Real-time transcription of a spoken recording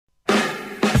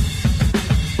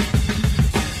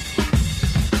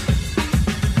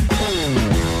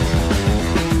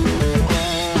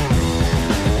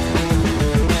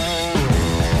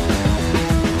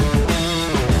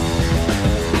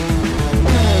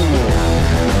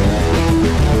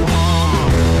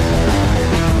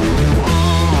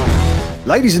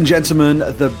Ladies and gentlemen,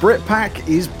 the Brit Pack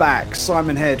is back.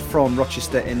 Simon Head from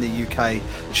Rochester in the UK,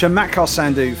 Shamakar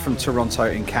Sandhu from Toronto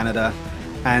in Canada.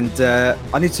 And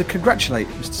I need to congratulate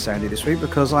Mr. Sandy this week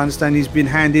because I understand he's been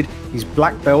handed his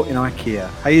black belt in IKEA.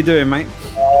 How you doing, mate?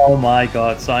 Oh my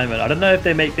God, Simon. I don't know if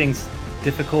they make things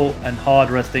difficult and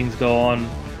harder as things go on.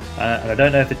 And I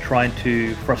don't know if they're trying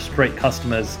to frustrate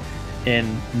customers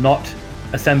in not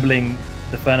assembling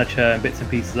the furniture and bits and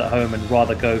pieces at home and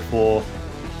rather go for,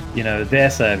 their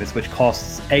service, which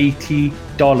costs $80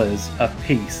 a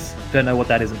piece. Don't know what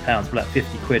that is in pounds, but like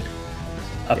 50 quid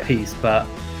a piece. But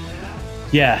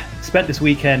yeah, spent this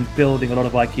weekend building a lot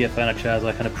of IKEA furniture as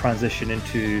I kind of transition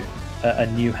into a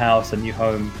new house, a new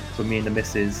home for me and the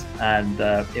missus. And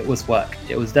it was work.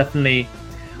 It was definitely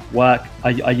work.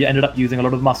 I ended up using a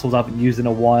lot of muscles I haven't used in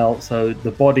a while. So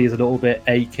the body is a little bit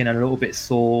aching and a little bit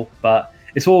sore, but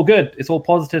it's all good. It's all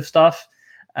positive stuff.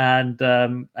 And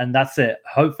that's it.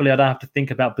 Hopefully I don't have to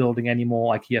think about building any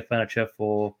more IKEA furniture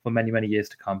for many, many years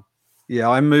to come. Yeah,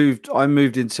 I moved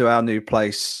into our new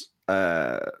place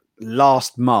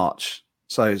last March.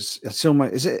 So it's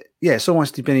almost, it's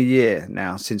almost been a year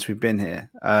now since we've been here.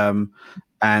 2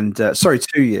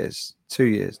 years. 2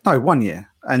 years. No, 1 year.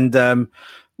 And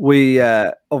we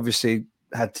obviously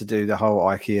had to do the whole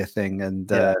IKEA thing. And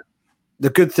the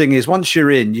good thing is once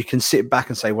you're in, you can sit back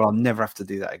and say, well, I'll never have to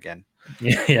do that again.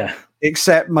 Yeah.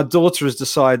 Except my daughter has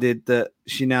decided that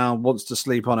she now wants to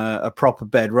sleep on a proper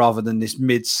bed rather than this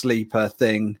mid-sleeper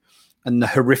thing and the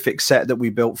horrific set that we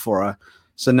built for her.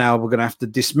 So now we're going to have to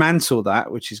dismantle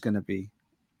that, which is going to be...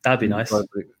 That'd be nice.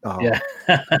 Yeah.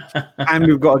 And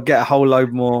we've got to get a whole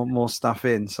load more stuff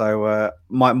in. So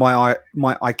my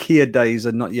IKEA days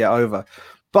are not yet over.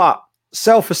 But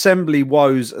self-assembly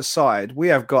woes aside, we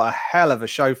have got a hell of a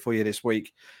show for you this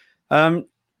week.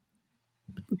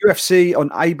 UFC on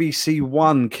ABC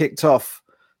One kicked off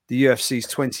the UFC's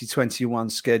 2021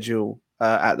 schedule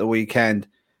at the weekend.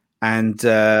 And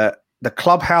the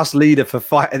clubhouse leader for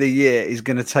Fight of the Year is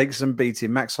going to take some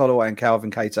beating, Max Holloway and Calvin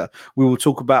Kattar. We will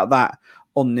talk about that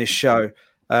on this show.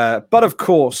 But of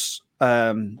course,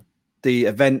 the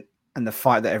event and the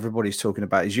fight that everybody's talking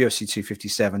about is UFC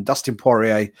 257, Dustin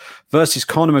Poirier versus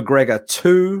Conor McGregor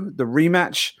 2, the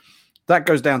rematch. That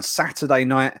goes down Saturday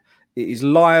night. It is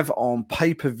live on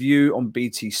pay-per-view on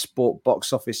BT Sport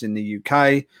box office in the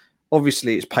UK.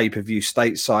 Obviously, it's pay-per-view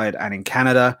stateside and in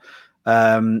Canada.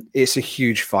 It's a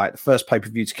huge fight. The first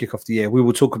pay-per-view to kick off the year. We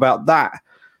will talk about that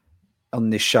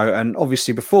on this show. And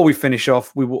obviously, before we finish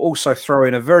off, we will also throw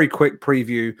in a very quick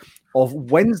preview of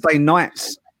Wednesday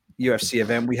night's UFC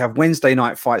event. We have Wednesday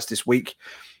night fights this week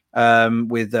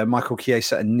with Michael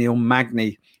Chiesa and Neil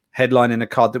Magny headlining a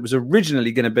card that was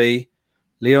originally going to be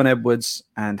Leon Edwards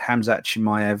and Khamzat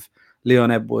Chimaev. Leon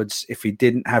Edwards, if he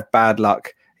didn't have bad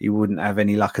luck, he wouldn't have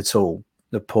any luck at all.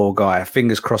 The poor guy.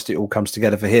 Fingers crossed it all comes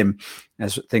together for him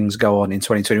as things go on in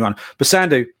 2021. But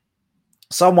Sandhu,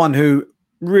 someone who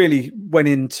really went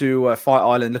into Fight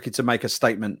Island looking to make a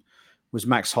statement was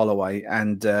Max Holloway.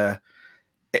 And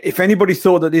if anybody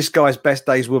thought that this guy's best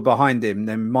days were behind him,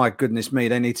 then my goodness me,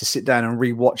 they need to sit down and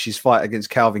rewatch his fight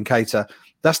against Calvin Kattar.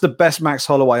 That's the best Max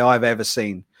Holloway I've ever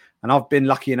seen. And I've been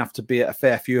lucky enough to be at a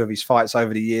fair few of his fights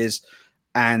over the years,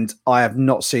 and I have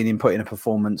not seen him put in a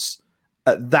performance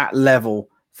at that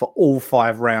level for all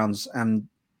 5 rounds. And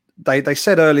they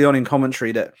said early on in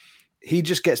commentary that he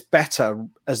just gets better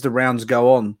as the rounds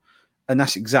go on. And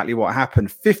that's exactly what happened.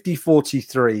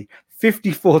 50-43,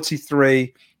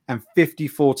 50-43, and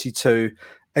 50-42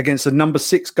 against the number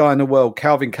 6 guy in the world,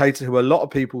 Calvin Kattar, who a lot of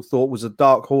people thought was a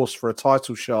dark horse for a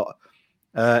title shot.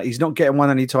 He's not getting one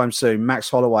anytime soon. Max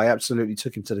Holloway absolutely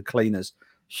took him to the cleaners.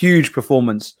 Huge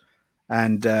performance.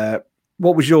 And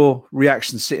what was your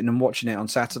reaction sitting and watching it on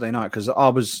Saturday night? Because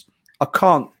I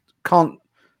can't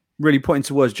really put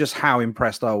into words just how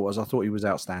impressed I was. I thought he was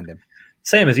outstanding.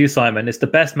 Same as you, Simon. It's the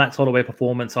best Max Holloway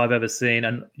performance I've ever seen.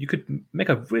 And you could make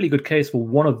a really good case for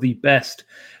one of the best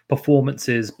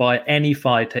performances by any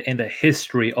fighter in the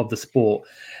history of the sport.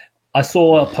 I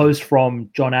saw a post from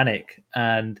John Anik,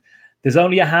 and there's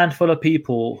only a handful of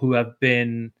people who have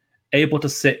been able to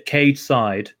sit cage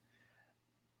side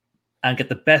and get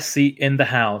the best seat in the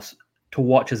house to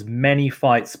watch as many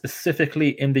fights, specifically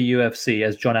in the UFC,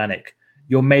 as John Anik.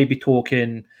 You're maybe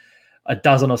talking a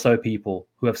dozen or so people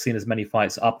who have seen as many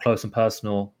fights up close and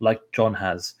personal like John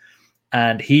has.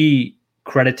 And he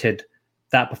credited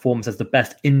that performance as the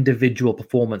best individual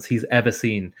performance he's ever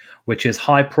seen, which is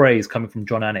high praise coming from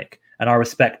John Anik. And I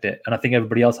respect it. And I think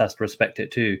everybody else has to respect it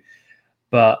too.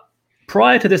 But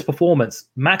prior to this performance,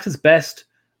 Max's best,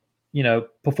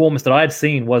 performance that I had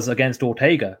seen was against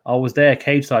Ortega. I was there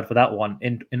cage side for that one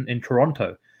in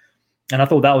Toronto. And I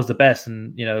thought that was the best,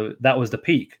 and that was the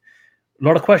peak. A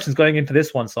lot of questions going into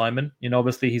this one, Simon.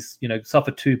 Obviously he's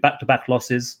suffered 2 back-to-back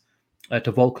losses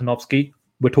to Volkanovski.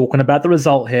 We're talking about the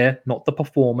result here, not the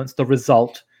performance, the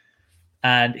result.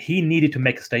 And he needed to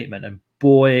make a statement, and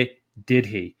boy, did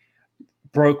he.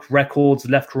 Broke records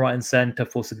left, right, and center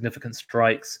for significant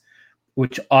strikes,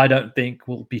 which I don't think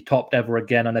will be topped ever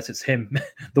again unless it's him,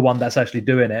 the one that's actually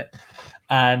doing it.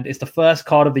 And it's the first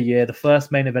card of the year, the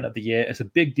first main event of the year. It's a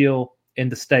big deal in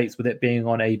the States with it being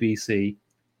on ABC,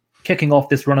 kicking off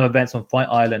this run of events on Fight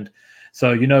Island.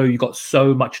 So, you got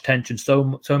so much attention,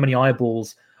 so many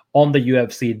eyeballs on the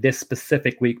UFC this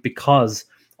specific week because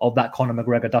of that Conor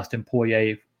McGregor, Dustin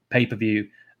Poirier pay-per-view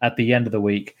at the end of the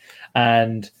week.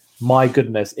 And my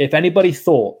goodness, if anybody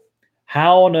thought,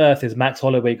 how on earth is Max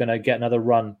Holloway going to get another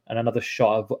run and another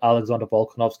shot of Alexander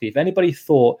Volkanovski? If anybody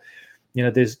thought,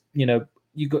 there's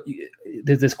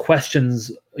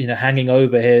questions, hanging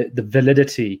over here, the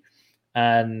validity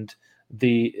and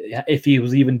if he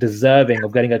was even deserving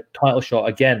of getting a title shot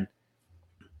again,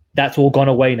 that's all gone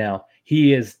away now.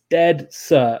 He is dead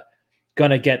cert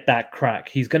going to get that crack.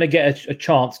 He's going to get a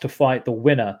chance to fight the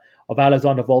winner of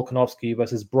Alexander Volkanovski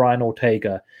versus Brian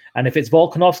Ortega. And if it's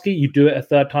Volkanovski, you do it a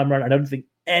third time around. I don't think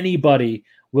anybody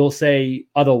will say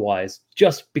otherwise,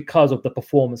 just because of the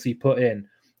performance he put in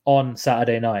on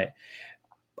Saturday night.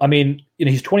 I mean,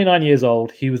 he's 29 years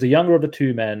old. He was the younger of the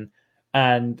 2 men.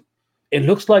 And it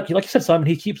looks like you said, Simon,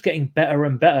 he keeps getting better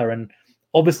and better. And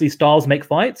obviously styles make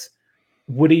fights.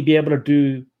 Would he be able to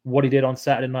do what he did on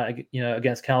Saturday night,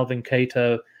 against Calvin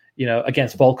Kattar,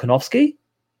 against Volkanovski?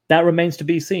 That remains to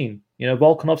be seen.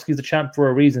 Volkanovski's the champ for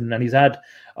a reason, and he's had,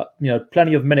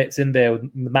 plenty of minutes in there with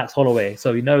Max Holloway.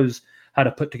 So he knows how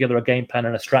to put together a game plan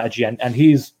and a strategy, and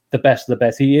he's the best of the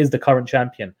best. He is the current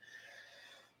champion.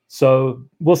 So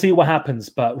we'll see what happens.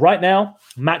 But right now,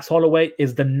 Max Holloway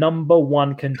is the number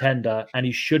 1 contender, and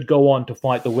he should go on to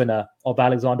fight the winner of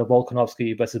Alexander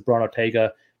Volkanovski versus Brian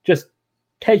Ortega. Just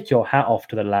take your hat off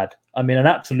to the lad. I mean, an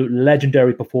absolute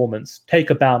legendary performance. Take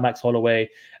a bow, Max Holloway.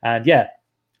 And yeah,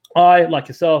 I, like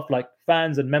yourself, like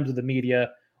fans and members of the media,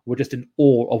 were just in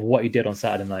awe of what he did on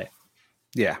Saturday night.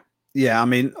 Yeah. I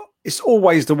mean, it's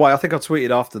always the way. I think I tweeted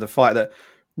after the fight that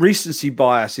recency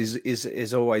bias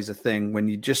is always a thing when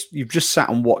you've just sat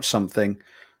and watched something,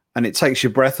 and it takes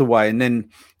your breath away. And then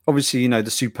obviously,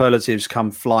 the superlatives come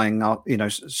flying up,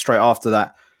 straight after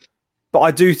that. But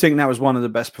I do think that was one of the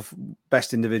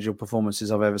best individual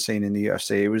performances I've ever seen in the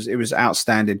UFC. It was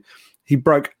outstanding. He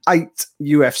broke 8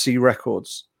 UFC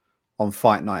records on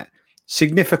fight night.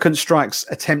 Significant strikes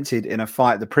attempted in a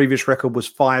fight. The previous record was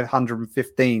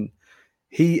 515.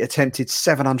 He attempted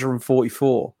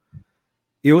 744.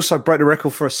 He also broke the record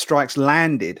for strikes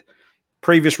landed.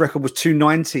 Previous record was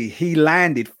 290. He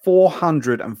landed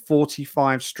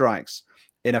 445 strikes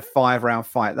in a 5-round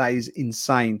fight. That is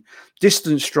insane.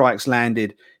 Distance strikes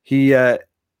landed. He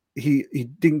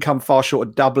didn't come far short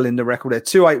of doubling the record there.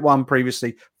 281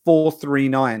 previously,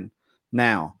 439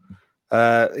 now.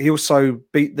 He also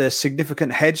beat the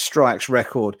significant head strikes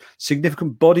record,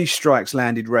 significant body strikes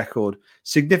landed record,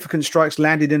 significant strikes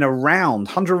landed in a round,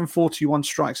 141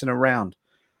 strikes in a round,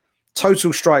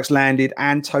 total strikes landed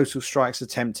and total strikes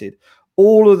attempted.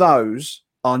 All of those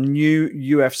are new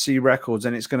UFC records,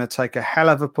 and it's going to take a hell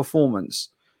of a performance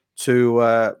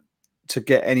to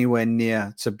get anywhere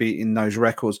near to beating those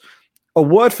records. A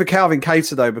word for Calvin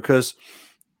Kattar, though, because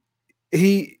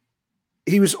he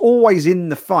was always in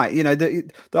the fight.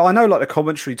 I know, like, the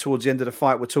commentary towards the end of the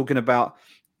fight, we're talking about,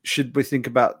 should we think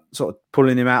about sort of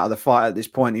pulling him out of the fight at this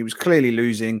point? He was clearly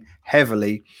losing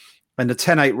heavily, and the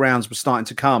 10-8 rounds were starting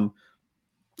to come.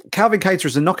 Calvin Kattar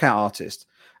is a knockout artist,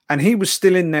 and he was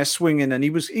still in there swinging, and he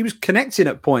was connecting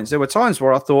at points. There were times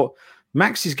where I thought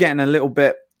Max is getting a little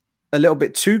bit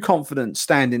too confident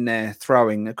standing there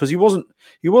throwing, because he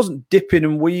wasn't dipping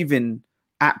and weaving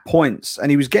at points, and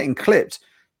he was getting clipped.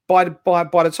 By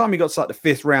the time he got to like the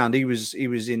 5th round, he was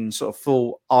in sort of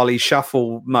full Ali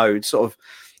shuffle mode, sort of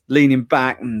leaning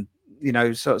back and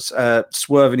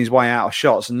swerving his way out of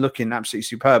shots and looking absolutely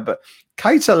superb. But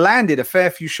Kattar landed a fair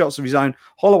few shots of his own.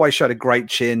 Holloway showed a great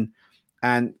chin,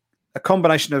 and a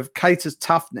combination of Kattar's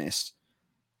toughness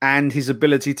and his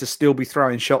ability to still be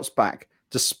throwing shots back,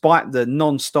 despite the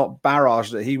non-stop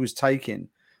barrage that he was taking,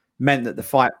 meant that the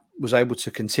fight was able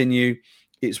to continue.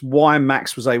 It's why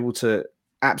Max was able to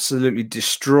absolutely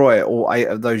destroy all 8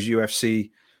 of those UFC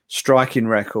striking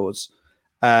records.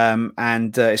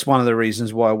 And it's one of the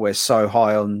reasons why we're so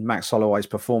high on Max Holloway's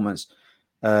performance.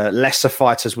 Lesser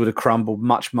fighters would have crumbled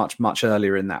much, much, much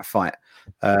earlier in that fight.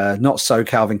 Not so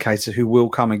Calvin Kattar, who will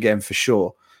come again for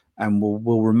sure and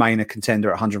will remain a contender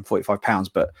at 145 pounds.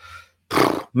 But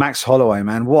Max Holloway,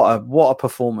 man, what a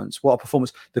performance! What a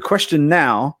performance! The question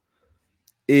now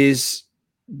is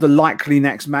the likely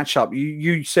next matchup.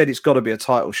 You said it's got to be a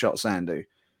title shot, Sandu.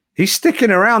 He's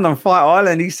sticking around on Fight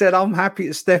Island. He said, I'm happy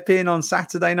to step in on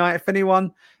Saturday night. If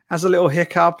anyone has a little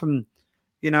hiccup and,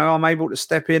 I'm able to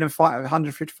step in and fight at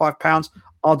 155 pounds,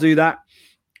 I'll do that.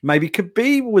 Maybe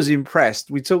Khabib was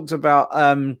impressed. We talked about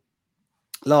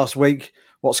last week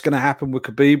what's going to happen with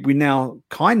Khabib. We now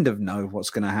kind of know what's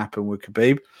going to happen with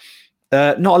Khabib.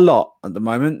 Not a lot at the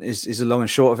moment is the long and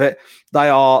short of it. They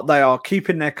are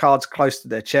keeping their cards close to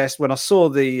their chest. When I saw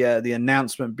the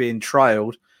announcement being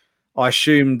trailed, I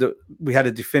assumed that we had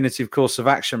a definitive course of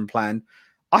action plan.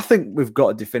 I think we've got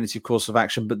a definitive course of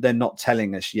action, but they're not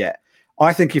telling us yet.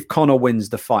 I think if Conor wins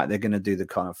the fight, they're going to do the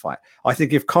Conor fight. I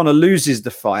think if Conor loses the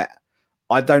fight,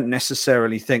 I don't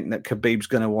necessarily think that Khabib's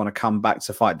going to want to come back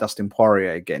to fight Dustin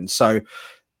Poirier again. So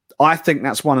I think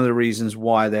that's one of the reasons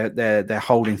why they're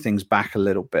holding things back a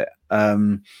little bit. I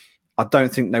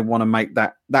don't think they want to make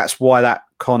that. That's why that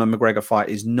Conor McGregor fight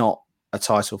is not a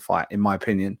title fight, in my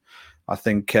opinion. I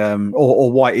think,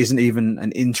 or why it isn't even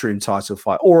an interim title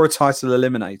fight or a title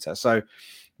eliminator. So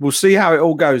we'll see how it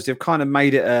all goes. They've kind of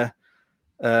made it a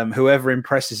whoever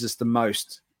impresses us the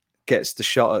most gets the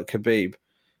shot at Khabib.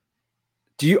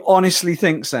 Do you honestly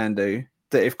think, Sandu,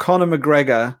 that if Conor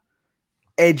McGregor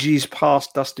edges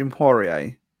past Dustin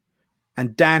Poirier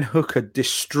and Dan Hooker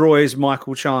destroys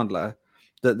Michael Chandler,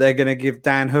 that they're going to give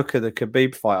Dan Hooker the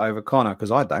Khabib fight over Conor?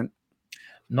 Because I don't.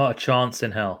 Not a chance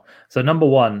in hell. So number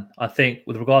one, I think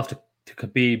with regards to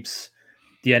Khabib's,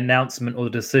 the announcement or the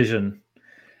decision,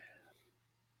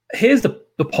 here's the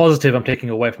positive I'm taking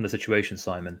away from the situation,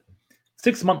 Simon.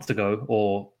 6 months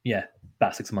ago,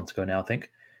 about 6 months ago now, I think,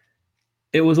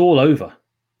 it was all over.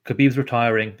 Khabib's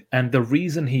retiring, and the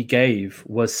reason he gave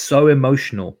was so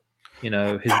emotional.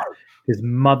 His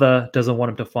mother doesn't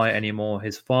want him to fight anymore.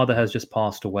 His father has just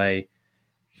passed away.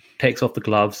 Takes off the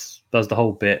gloves, does the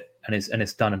whole bit, and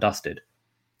it's done and dusted.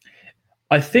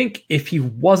 I think if he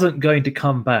wasn't going to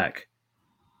come back,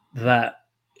 that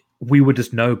we would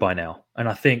just know by now. And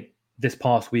I think this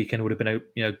past weekend would have been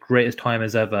a greatest time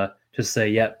as ever to say,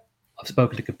 yep, I've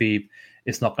spoken to Khabib.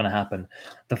 It's not going to happen.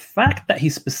 The fact that he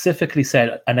specifically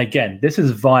said, and again, this is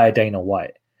via Dana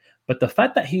White, but the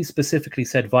fact that he specifically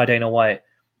said via Dana White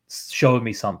showed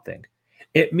me something.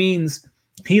 It means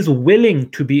he's willing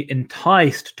to be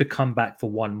enticed to come back for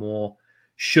one more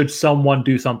should someone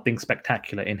do something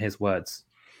spectacular, in his words,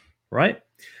 right?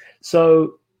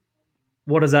 So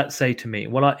what does that say to me?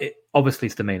 Well, obviously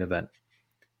it's the main event,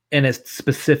 and it's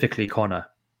specifically Conor.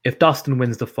 If Dustin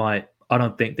wins the fight, I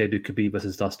don't think they do Khabib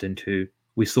versus Dustin 2.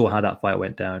 We saw how that fight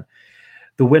went down.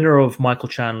 The winner of Michael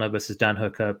Chandler versus Dan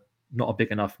Hooker, not a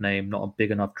big enough name, not a big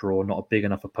enough draw, not a big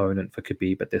enough opponent for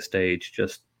Khabib at this stage.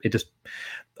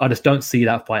 I just don't see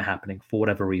that fight happening for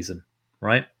whatever reason,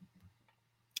 right?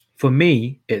 For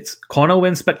me, it's Conor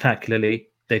wins spectacularly.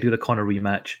 They do the Conor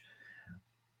rematch.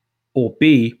 Or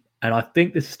B, and I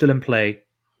think this is still in play,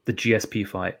 the GSP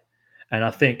fight. And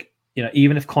I think,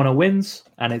 even if Conor wins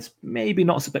and it's maybe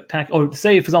not spectacular, or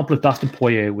say, for example, if Dustin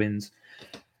Poirier wins,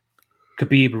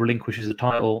 Khabib relinquishes the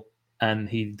title and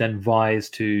he then vies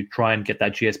to try and get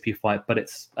that GSP fight, but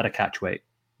it's at a catch weight.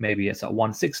 Maybe it's at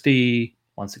 160,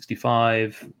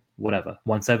 165, whatever,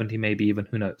 170 maybe even,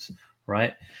 who knows,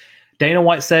 right? Dana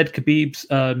White said Khabib's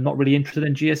not really interested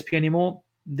in GSP anymore.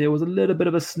 There was a little bit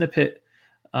of a snippet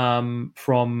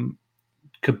from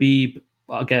Khabib,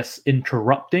 I guess,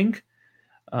 interrupting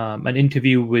an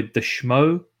interview with the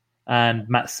Schmo and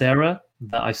Matt Serra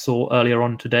that I saw earlier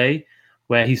on today,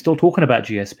 where he's still talking about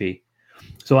GSP.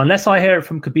 So unless I hear it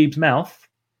from Khabib's mouth,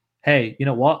 hey, you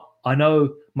know what? I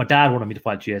know my dad wanted me to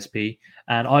fight GSP,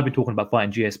 and I've been talking about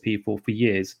fighting GSP for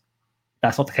years.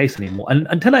 That's not the case anymore. And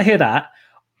until I hear that,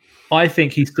 I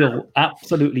think he's still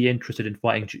absolutely interested in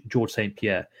fighting George St.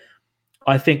 Pierre.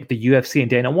 I think the UFC and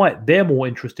Dana White, they're more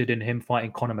interested in him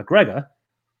fighting Conor McGregor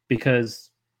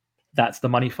because that's the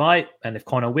money fight. And if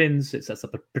Conor wins, it sets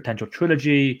up a potential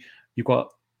trilogy. You've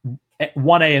got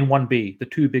 1A and 1B, the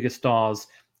two biggest stars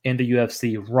in the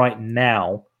UFC right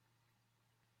now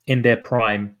in their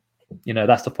prime.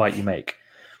 That's the fight you make.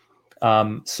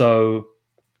 So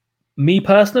me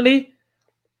personally,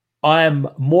 I am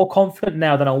more confident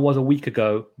now than I was a week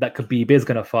ago that Khabib is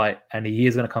going to fight and he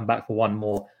is going to come back for one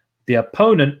more. The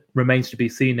opponent remains to be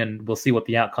seen, and we'll see what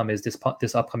the outcome is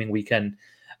this upcoming weekend.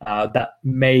 That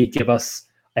may give us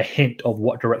a hint of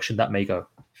what direction that may go.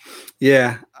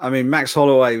 Yeah, I mean, Max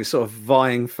Holloway was sort of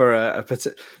vying for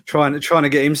trying to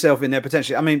get himself in there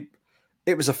potentially. I mean,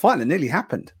 it was a fight that nearly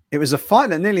happened. UFC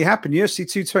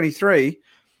 223,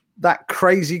 that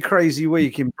crazy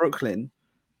week in Brooklyn.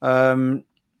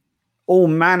 All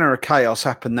manner of chaos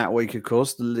happened that week, of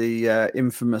course. The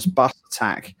infamous bus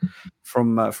attack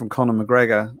from Conor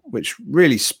McGregor, which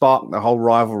really sparked the whole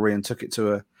rivalry and took it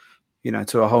to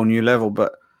a whole new level.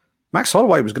 But Max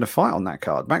Holloway was going to fight on that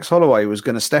card. Max Holloway was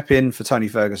going to step in for Tony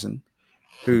Ferguson,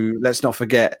 who, let's not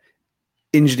forget,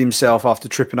 injured himself after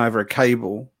tripping over a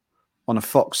cable on a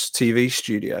Fox TV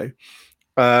studio.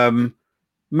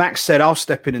 Max said, "I'll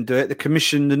step in and do it."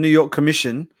 The New York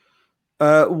Commission,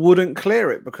 wouldn't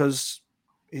clear it because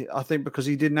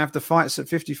he didn't have the fights at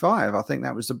 55. I think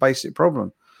that was the basic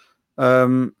problem.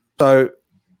 So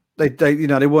they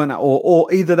weren't,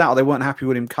 or either that or they weren't happy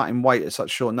with him cutting weight at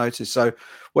such short notice. So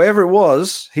whatever it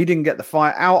was, he didn't get the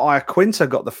fight. Quinter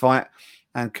got the fight,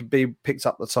 and Khabib picked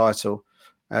up the title,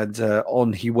 and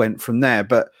on he went from there.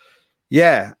 But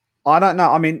yeah, I don't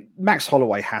know. I mean, Max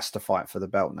Holloway has to fight for the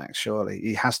belt next, surely.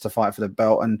 He has to fight for the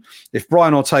belt. And if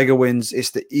Brian Ortega wins, it's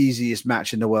the easiest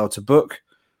match in the world to book,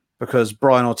 because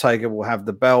Brian Ortega will have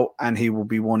the belt and he will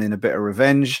be wanting a bit of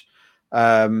revenge.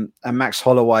 And Max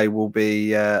Holloway will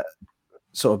be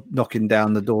sort of knocking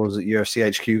down the doors at UFC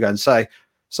HQ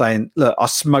saying, "Look, I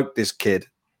smoked this kid,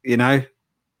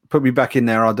 put me back in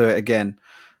there. I'll do it again."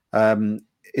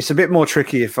 It's a bit more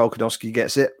tricky if Volkanovski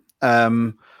gets it.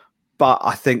 But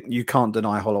I think you can't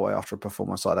deny Holloway after a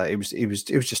performance like that. It was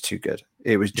just too good.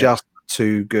 It was just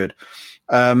too good.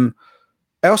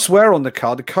 Elsewhere on the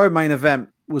card, the co-main event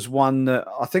was one that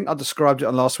I think I described it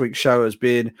on last week's show as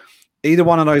being either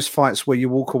one of those fights where you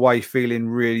walk away feeling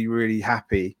really, really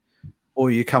happy, or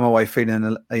you come away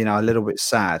feeling a little bit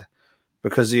sad,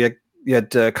 because you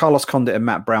had Carlos Condit and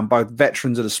Matt Brown, both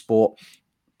veterans of the sport,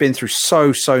 been through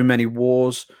so many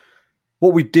wars.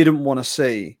 What we didn't want to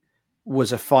see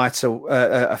was a fight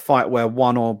where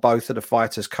one or both of the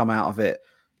fighters come out of it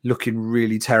looking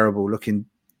really terrible, looking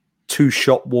too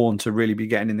shot worn to really be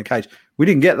getting in the cage. We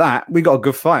didn't get that. We got a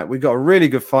good fight. We got a really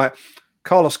good fight.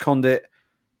 Carlos Condit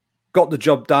got the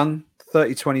job done,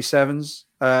 30-27s,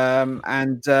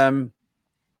 and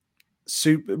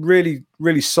really,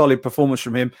 really solid performance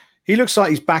from him. He looks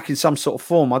like he's back in some sort of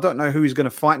form. I don't know who he's going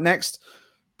to fight next,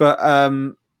 but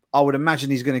I would imagine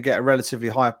he's going to get a relatively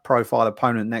high-profile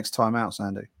opponent next time out,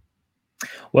 Sandy.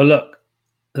 Well, look,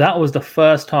 that was the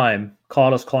first time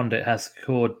Carlos Condit has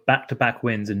scored back-to-back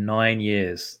wins in 9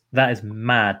 years. That is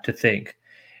mad to think.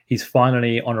 He's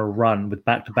finally on a run with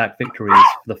back-to-back victories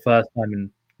for the first time in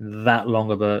that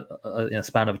long of a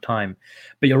span of time.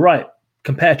 But you're right.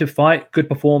 Competitive fight, good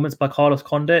performance by Carlos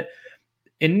Condit.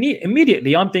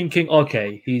 Immediately, I'm thinking,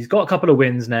 okay, he's got a couple of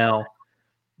wins now.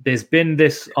 There's been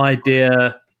this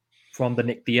idea from the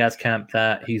Nick Diaz camp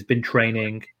that he's been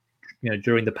training,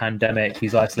 during the pandemic.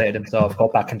 He's isolated himself,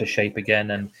 got back into shape again,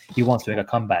 and he wants to make a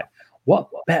comeback. What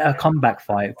better comeback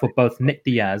fight for both Nick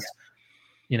Diaz,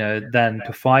 than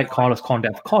to fight Carlos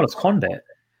Condit? For Carlos Condit,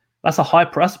 that's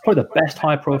probably the best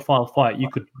high-profile fight you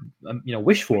could,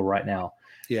 wish for right now,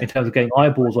 in terms of getting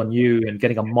eyeballs on you and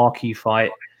getting a marquee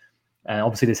fight. And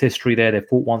obviously, there's history there. They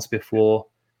fought once before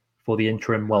for the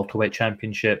interim welterweight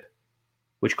championship,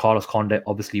 which Carlos Condit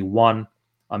obviously won.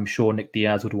 I'm sure Nick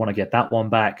Diaz would want to get that one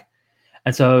back.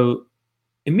 And so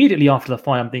immediately after the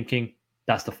fight, I'm thinking,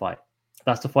 that's the fight.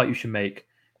 That's the fight you should make.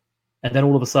 And then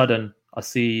all of a sudden, I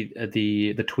see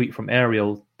the tweet from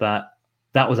Ariel that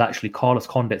was actually Carlos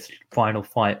Condit's final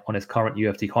fight on his current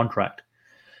UFC contract.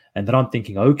 And then I'm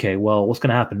thinking, okay, well, what's going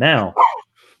to happen now?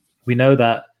 We know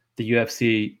that the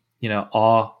UFC,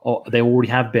 they already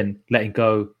have been letting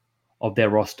go of their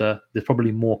roster. There's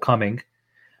probably more coming.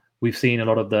 We've seen a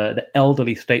lot of the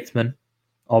elderly statesmen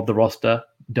of the roster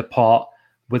depart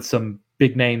with some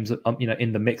big names,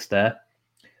 in the mix there.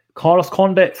 Carlos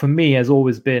Condit, for me, has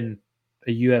always been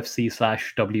a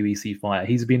UFC/WEC fighter.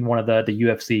 He's been one of the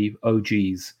UFC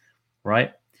OGs,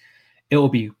 right? It will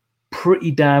be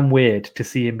pretty damn weird to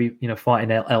see him be,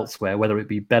 fighting elsewhere, whether it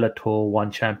be Bellator,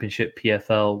 One Championship,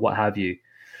 PFL, what have you.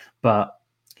 But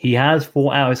he has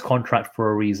fought out his contract for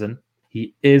a reason.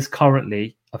 He is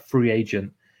currently a free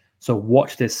agent. So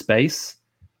watch this space.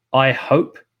 I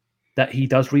hope that he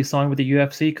does re-sign with the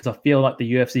UFC, because I feel like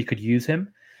the UFC could use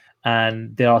him.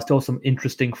 And there are still some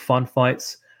interesting, fun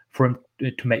fights for him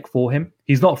to make for him.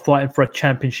 He's not fighting for a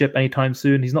championship anytime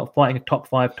soon. He's not fighting a top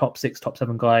 5, top 6, top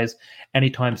 7 guys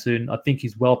anytime soon. I think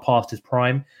he's well past his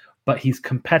prime, but he's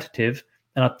competitive.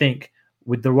 And I think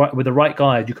with the right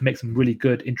guys, you can make some really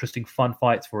good, interesting, fun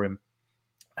fights for him.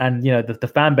 And,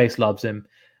 the fan base loves him.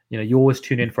 You always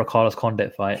tune in for a Carlos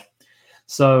Condit fight.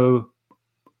 So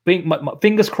my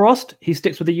fingers crossed he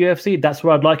sticks with the UFC. That's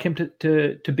where I'd like him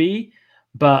to be.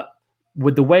 But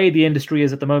with the way the industry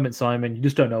is at the moment, Simon, you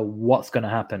just don't know what's going to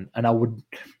happen. And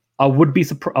I would be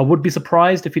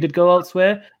surprised if he did go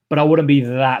elsewhere, but I wouldn't be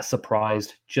that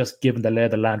surprised just given the lay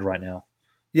of the land right now.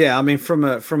 Yeah, I mean, from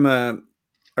a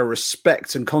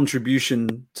respect and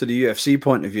contribution to the UFC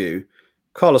point of view,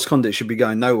 Carlos Condit should be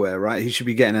going nowhere, right? He should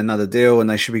be getting another deal, and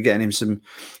they should be getting him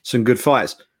some good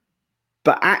fights.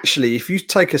 But actually, if you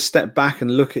take a step back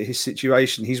and look at his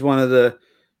situation, he's one of the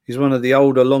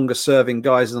older, longer serving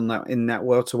guys in that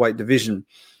welterweight division.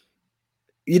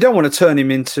 You don't want to turn him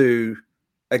into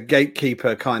a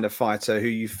gatekeeper kind of fighter who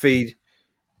you feed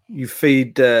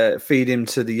him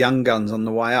to the young guns on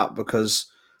the way up, because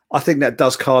I think that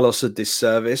does Carlos a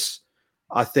disservice.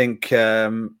 I think I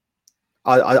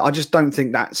just don't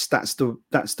think that's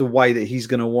the way that he's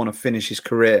going to want to finish his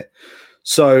career.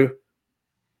 So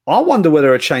I wonder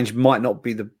whether a change might not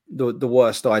be the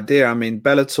worst idea. I mean,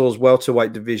 Bellator's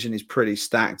welterweight division is pretty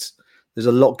stacked. There's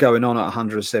a lot going on at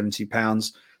 170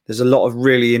 pounds. There's a lot of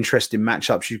really interesting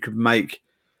matchups you could make.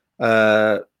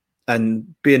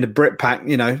 And being the Brit pack,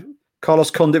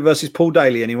 Carlos Condit versus Paul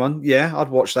Daly, anyone? Yeah, I'd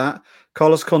watch that.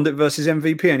 Carlos Condit versus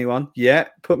MVP, anyone? Yeah,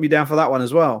 put me down for that one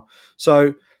as well.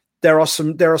 So there are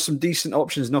some decent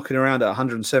options knocking around at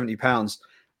 170 pounds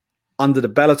under the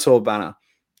Bellator banner.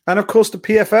 And of course, the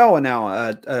PFL are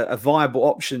now a viable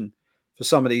option for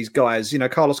some of these guys.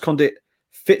 Carlos Condit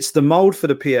fits the mold for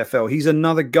the PFL. He's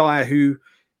another guy who,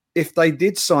 if they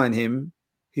did sign him,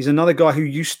 he's another guy who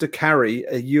used to carry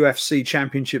a UFC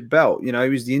championship belt. He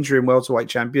was the interim welterweight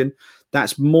champion.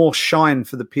 That's more shine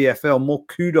for the PFL, more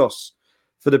kudos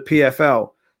for the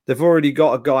PFL. They've already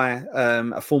got a guy,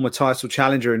 a former title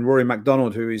challenger in Rory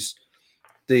MacDonald, who is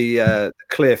the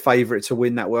clear favourite to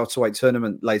win that welterweight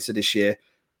tournament later this year.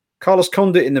 Carlos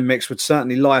Condit in the mix would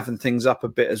certainly liven things up a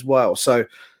bit as well. So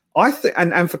I think,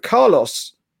 and for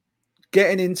Carlos,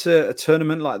 getting into a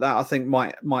tournament like that, I think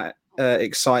might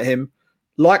excite him.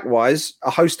 Likewise,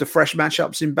 a host of fresh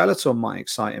matchups in Bellator might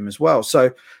excite him as well. So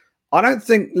I don't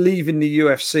think leaving the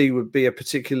UFC would be a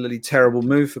particularly terrible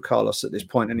move for Carlos at this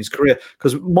point in his career,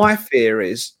 because my fear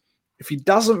is if he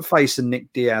doesn't face a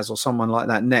Nick Diaz or someone like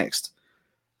that next,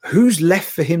 who's left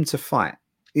for him to fight?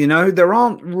 There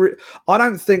aren't. I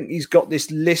don't think he's got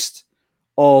this list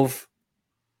of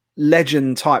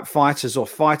legend type fighters or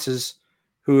fighters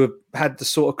who have had the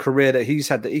sort of career that he's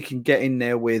had that he can get in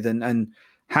there with and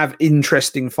have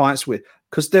interesting fights with,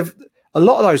 because a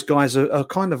lot of those guys are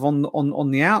kind of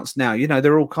on the outs now.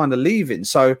 They're all kind of leaving.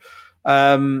 So,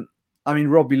 I mean,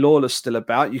 Robbie Lawler's still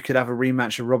about. You could have a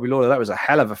rematch of Robbie Lawler. That was a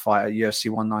hell of a fight at UFC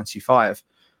 195.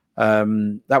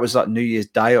 That was like New Year's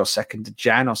Day or 2nd of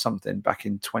Jan or something back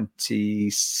in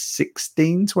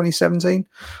 2017.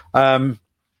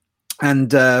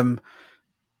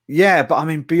 Yeah, but I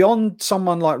mean, beyond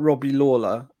someone like Robbie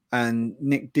Lawler and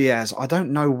Nick Diaz, I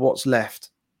don't know what's left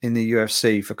in the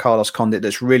UFC for Carlos Condit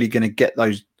that's really going to get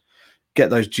those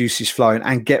juices flowing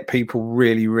and get people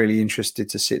really, really interested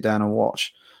to sit down and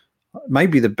watch.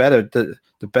 Maybe the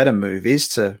better move is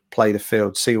to play the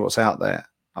field, see what's out there.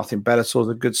 I think Bellator's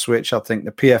a good switch. I think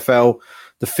the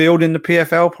field in the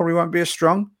PFL probably won't be as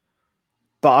strong,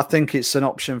 but I think it's an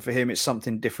option for him. It's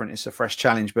something different. It's a fresh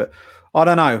challenge. But I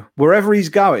don't know. Wherever he's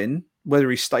going, whether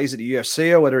he stays at the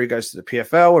UFC or whether he goes to the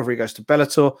PFL, whether he goes to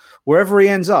Bellator, wherever he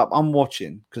ends up, I'm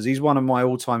watching, because he's one of my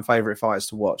all-time favorite fighters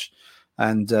to watch.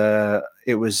 And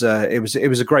it was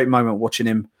a great moment watching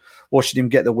him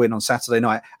get the win on Saturday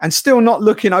night, and still not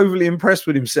looking overly impressed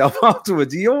with himself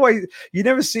afterwards. You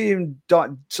never see him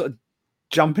sort of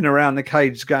jumping around the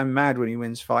cage, going mad when he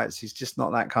wins fights. He's just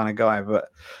not that kind of guy. But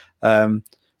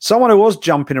someone who was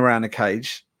jumping around the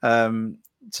cage to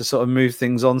sort of move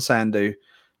things on, Sandu.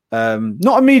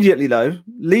 Not immediately though.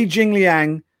 Li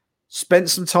Jingliang spent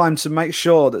some time to make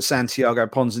sure that Santiago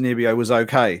Ponzinibbio was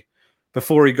okay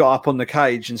before he got up on the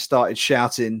cage and started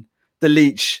shouting, "The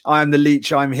leech, I am the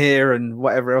leech, I'm here," and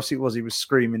whatever else it was he was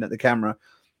screaming at the camera.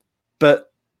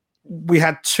 But we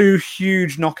had two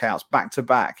huge knockouts back to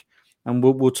back, and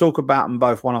we'll talk about them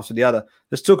both one after the other.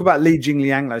 Let's talk about Li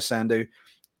Jingliang, though, Sandu.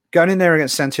 Going in there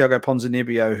against Santiago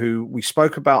Ponzinibbio, who we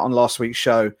spoke about on last week's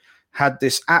show, had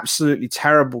this absolutely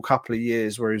terrible couple of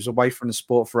years where he was away from the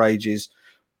sport for ages,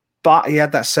 but he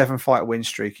had that 7-fight win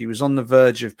streak. He was on the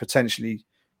verge of potentially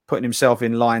putting himself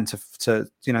in line to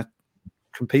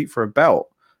compete for a belt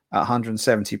at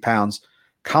 170 pounds.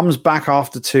 Comes back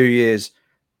after 2 years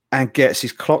and gets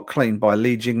his clock cleaned by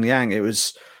Li Jingliang. It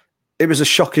was a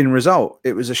shocking result.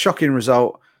 It was a shocking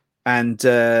result, and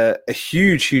a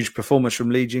huge performance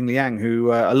from Li Jingliang,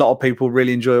 who a lot of people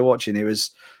really enjoy watching. It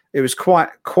was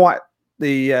quite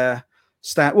the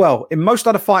stat. Well, in most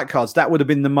other fight cards, that would have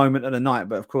been the moment of the night.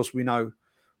 But of course, we know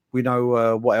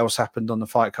what else happened on the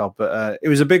fight card. But it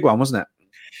was a big one, wasn't it?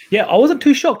 Yeah, I wasn't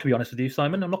too shocked, to be honest with you,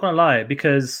 Simon. I'm not going to lie,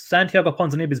 because Santiago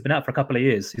Ponzinibbio has been out for a couple of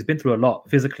years. He's been through a lot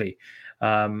physically,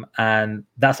 and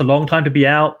that's a long time to be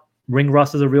out. Ring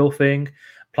rust is a real thing.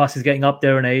 Plus, he's getting up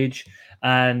there in age.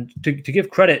 And to give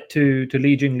credit to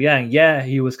Li Jingliang, yeah,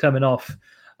 he was coming off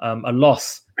a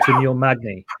loss to Neil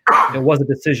Magny. It was a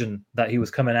decision that he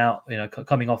was coming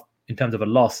off in terms of a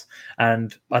loss.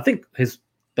 And I think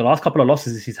the last couple of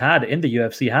losses he's had in the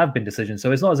UFC have been decisions.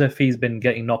 So it's not as if he's been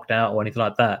getting knocked out or anything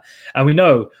like that. And we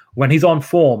know when he's on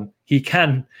form, he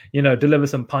can, deliver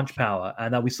some punch power.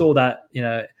 And we saw that,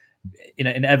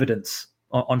 in evidence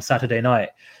on Saturday night.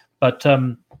 But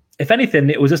if anything,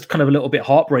 it was just kind of a little bit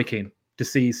heartbreaking to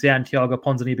see Santiago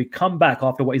Ponzinibbio come back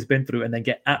after what he's been through and then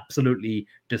get absolutely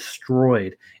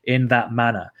destroyed in that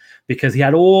manner, because he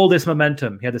had all this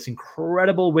momentum. He had this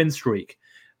incredible win streak.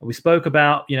 We spoke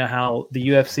about, how the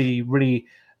UFC really,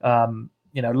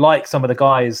 like some of the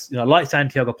guys, like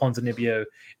Santiago Ponzinibbio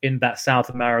in that South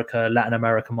America, Latin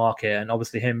America market, and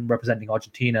obviously him representing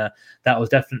Argentina. That was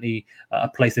definitely a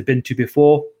place they've been to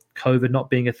before. COVID not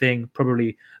being a thing,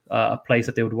 probably a place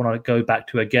that they would want to go back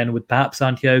to again, with perhaps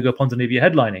Santiago Ponzinibbio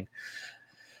headlining.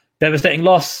 Devastating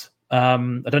loss. I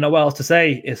don't know what else to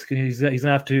say. He's going to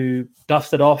have to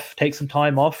dust it off, take some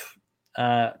time off,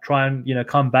 try and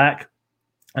come back.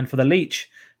 And for the Leech,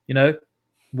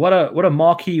 what a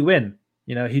marquee win.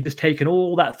 He just taken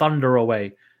all that thunder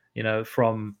away,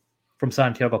 from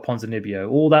Santiago Ponzinibbio.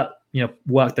 All that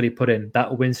work that he put in,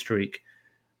 that win streak,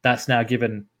 that's now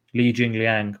given Li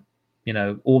Jingliang,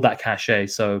 all that cachet.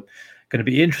 So going to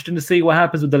be interesting to see what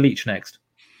happens with the Leech next.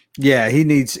 Yeah, he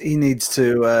needs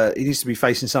to be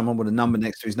facing someone with a number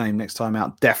next to his name next time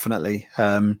out, definitely.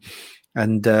 As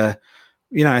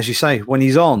you say, when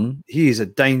he's on, he is a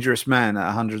dangerous man at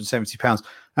 170 pounds.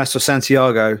 As for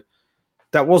Santiago,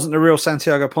 that wasn't the real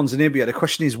Santiago Ponzinibbio. The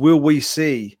question is, will we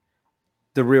see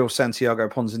the real Santiago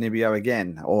Ponzinibbio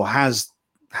again, or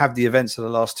have the events of the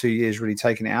last 2 years really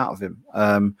taken it out of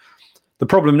him? The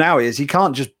problem now is he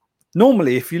can't just...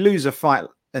 Normally, if you lose a fight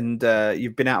and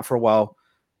you've been out for a while,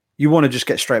 you want to just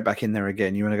get straight back in there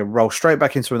again. You want to roll straight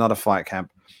back into another fight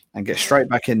camp and get straight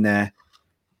back in there,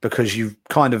 because you've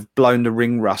kind of blown the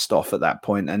ring rust off at that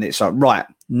point. And it's like, right,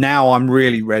 now I'm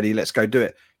really ready. Let's go do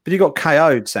it. But he got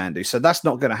KO'd, Sandu. So that's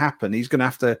not going to happen. He's going to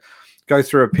have to go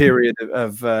through a period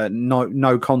of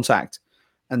no contact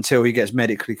until he gets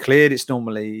medically cleared. It's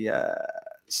normally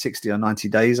 60 or 90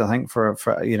 days, I think, for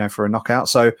a knockout.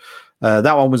 So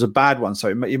that one was a bad one. So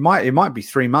it might be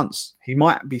 3 months. He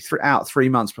might be out 3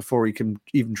 months before he can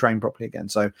even train properly again.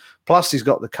 So plus he's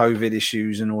got the COVID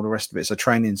issues and all the rest of it. So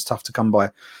training's tough to come by.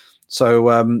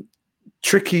 So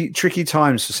tricky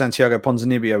times for Santiago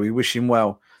Ponzinibbio. We wish him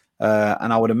well.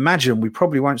 And I would imagine we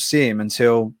probably won't see him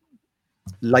until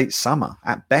late summer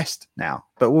at best now.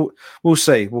 But we'll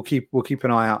see. We'll keep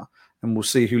an eye out, and we'll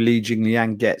see who Li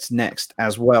Jingliang gets next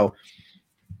as well.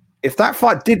 If that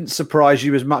fight didn't surprise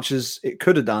you as much as it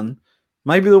could have done,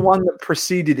 maybe the one that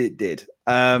preceded it did.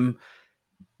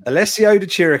 Alessio Di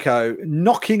Chirico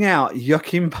knocking out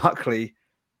Joaquin Buckley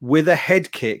with a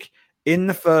head kick in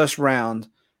the first round.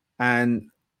 And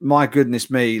my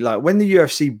goodness me, like when the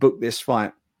UFC booked this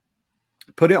fight,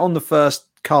 put it on the first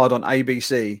card on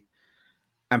ABC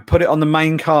and put it on the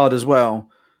main card as well,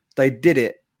 they did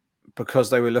it because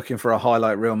they were looking for a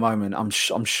highlight reel moment. I'm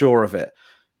sure of it.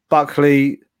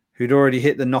 Buckley, who'd already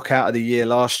hit the knockout of the year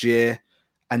last year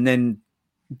and then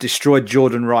destroyed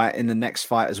Jordan Wright in the next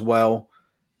fight as well,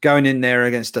 going in there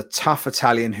against a tough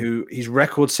Italian who his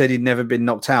record said he'd never been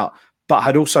knocked out, but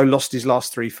had also lost his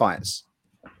last 3 fights.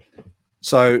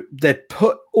 So they'd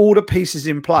put all the pieces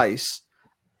in place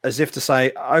as if to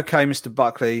say, okay, Mr.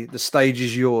 Buckley, the stage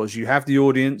is yours. You have the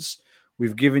audience.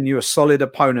 We've given you a solid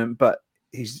opponent, but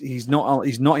he's not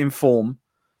in form.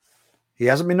 He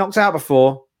hasn't been knocked out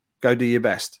before. Go do your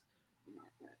best.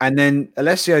 And then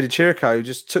Alessio Di Chirico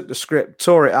just took the script,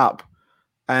 tore it up,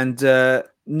 and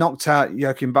knocked out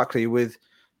Joaquin Buckley with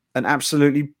an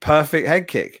absolutely perfect head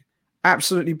kick.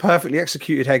 Absolutely perfectly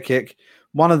executed head kick.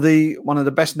 One of the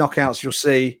best knockouts you'll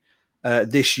see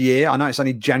this year. I know it's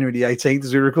only January the 18th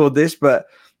as we record this, but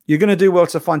you're going to do well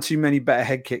to find too many better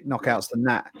head kick knockouts than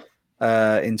that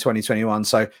in 2021.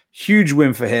 So huge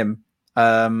win for him.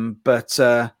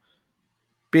 But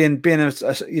being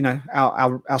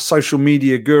our social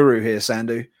media guru here,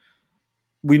 Sandu,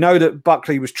 we know that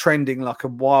Buckley was trending like a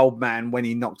wild man when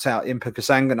he knocked out Impa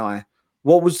Kasanganay.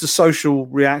 What was the social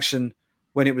reaction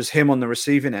when it was him on the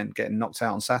receiving end getting knocked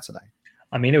out on Saturday?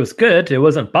 I mean, it was good. It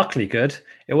wasn't Buckley good.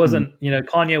 It wasn't,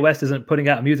 Kanye West isn't putting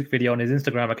out a music video on his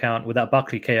Instagram account with that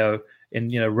Buckley KO in,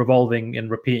 revolving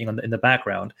and repeating in the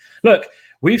background. Look,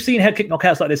 we've seen head kick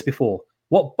knockouts like this before.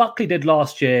 What Buckley did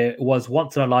last year was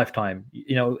once in a lifetime.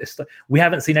 We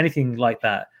haven't seen anything like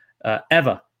that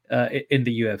ever in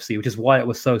the UFC, which is why it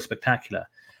was so spectacular.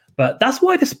 But that's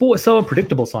why the sport is so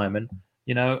unpredictable, Simon.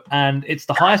 And it's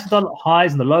the highest of the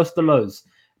highs and the lowest of the lows.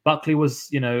 Buckley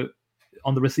was,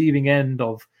 on the receiving end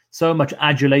of so much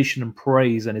adulation and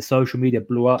praise, and his social media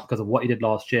blew up because of what he did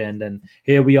last year. And then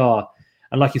here we are.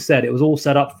 And like you said, it was all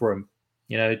set up for him,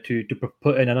 to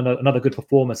put in another good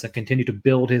performance and continue to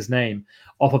build his name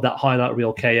off of that highlight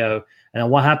reel KO. And then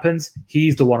what happens?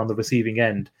 He's the one on the receiving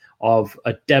end of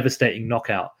a devastating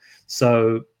knockout.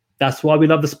 So that's why we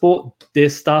love the sport.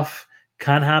 This stuff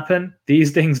can happen.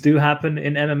 These things do happen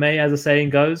in MMA, as the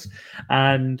saying goes.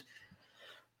 And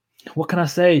what can I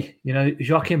say?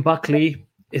 Joaquin Buckley,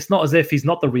 it's not as if he's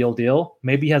not the real deal.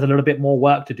 Maybe he has a little bit more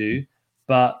work to do,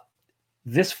 but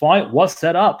this fight was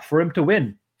set up for him to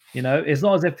win. It's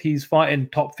not as if he's fighting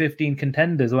top 15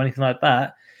 contenders or anything like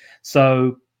that.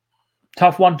 So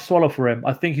tough one to swallow for him.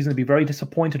 I think he's going to be very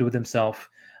disappointed with himself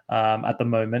at the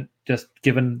moment, just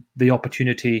given the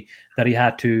opportunity that he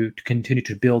had to continue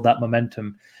to build that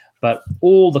momentum. But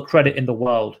all the credit in the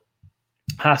world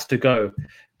has to go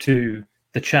to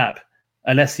the chap,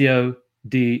 Alessio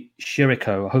Di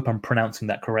Chirico. I hope I'm pronouncing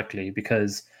that correctly,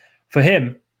 because for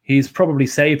him, he's probably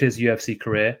saved his UFC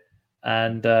career,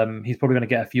 and he's probably going to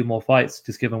get a few more fights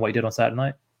just given what he did on Saturday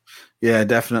night. Yeah,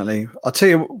 definitely. I'll tell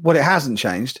you what, it hasn't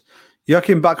changed.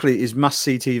 Joaquin Buckley is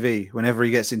must-see TV whenever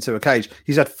he gets into a cage.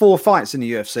 He's had 4 fights in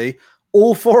the UFC.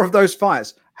 All 4 of those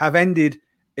fights have ended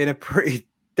in a pretty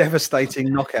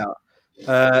devastating knockout.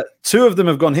 2 of them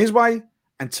have gone his way,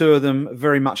 and 2 of them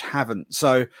very much haven't.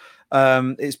 So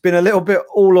it's been a little bit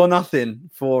all or nothing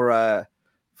for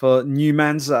New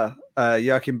Manza,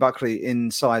 Joaquin Buckley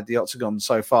inside the octagon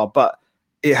so far. But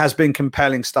it has been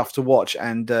compelling stuff to watch,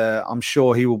 and I'm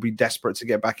sure he will be desperate to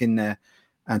get back in there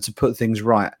and to put things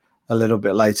right a little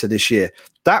bit later this year.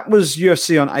 That was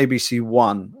UFC on ABC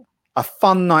 1. A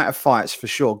fun night of fights for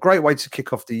sure. Great way to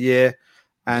kick off the year.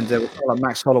 And we felt like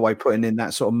Max Holloway putting in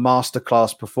that sort of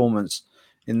masterclass performance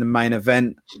in the main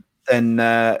event. Then,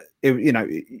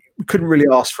 we couldn't really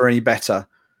ask for any better.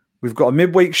 We've got a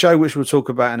midweek show, which we'll talk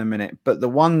about in a minute. But the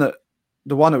one that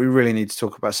we really need to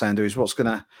talk about, Sandu, is what's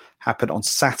going to happen on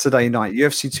Saturday night.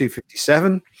 UFC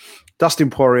 257, Dustin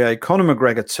Poirier, Conor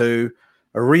McGregor 2,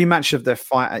 a rematch of their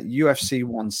fight at UFC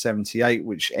 178,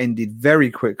 which ended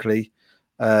very quickly.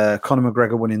 Conor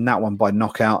McGregor winning that one by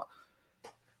knockout.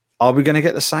 Are we going to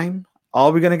get the same?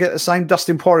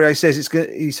 Dustin Poirier says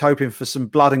he's hoping for some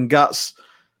blood and guts.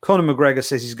 Conor McGregor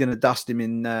says he's going to dust him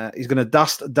in. He's going to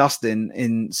dust Dustin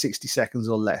in 60 seconds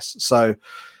or less. So,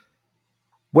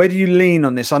 where do you lean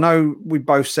on this? I know we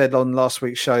both said on last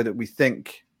week's show that we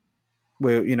think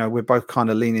we're both kind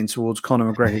of leaning towards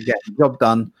Conor McGregor getting the job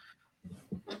done.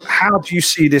 How do you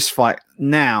see this fight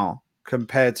now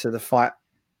compared to the fight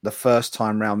the first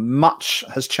time round? Much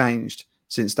has changed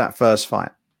since that first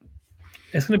fight.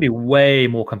 It's going to be way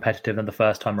more competitive than the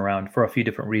first time around for a few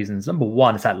different reasons. Number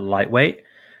one, it's at lightweight.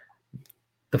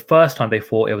 The first time they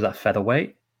fought, it was at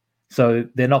featherweight. So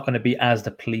they're not going to be as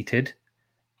depleted.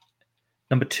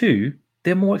 Number two,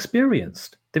 they're more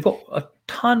experienced. They've got a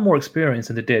ton more experience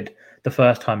than they did the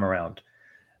first time around.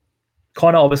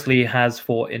 Conor obviously has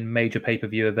fought in major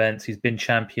pay-per-view events. He's been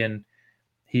champion.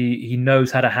 He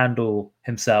knows how to handle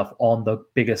himself on the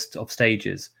biggest of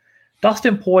stages.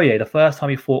 Dustin Poirier, the first time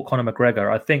he fought Conor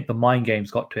McGregor, I think the mind games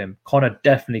got to him. Conor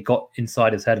definitely got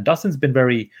inside his head. And Dustin's been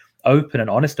very open and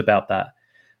honest about that.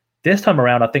 This time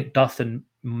around, I think Dustin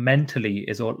mentally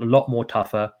is a lot more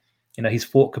tougher. He's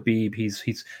fought Khabib.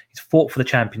 He's fought for the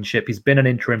championship. He's been an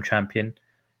interim champion.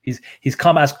 He's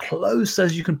come as close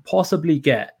as you can possibly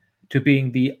get to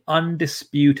being the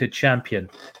undisputed champion,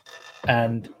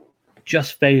 and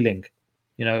just failing,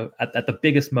 at the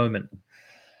biggest moment.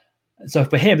 So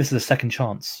for him, this is a second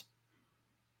chance.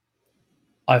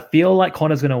 I feel like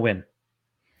Conor's going to win.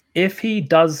 If he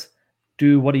does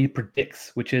do what he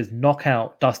predicts, which is knock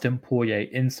out Dustin Poirier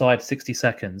inside 60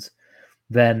 seconds,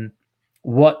 then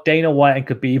what Dana White and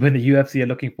Khabib and the UFC are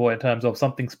looking for in terms of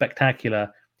something spectacular,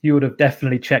 you would have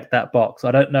definitely checked that box.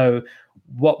 I don't know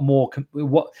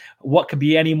what could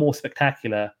be any more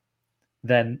spectacular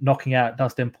than knocking out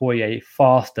Dustin Poirier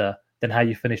faster than how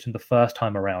you finished him the first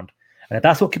time around. And if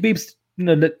that's what Khabib's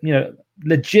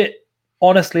legit,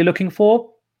 honestly looking for,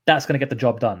 that's going to get the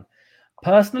job done.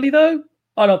 Personally, though,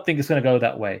 I don't think it's going to go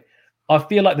that way. I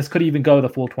feel like this could even go the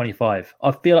full 25.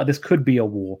 I feel like this could be a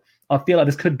war. I feel like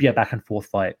this could be a back and forth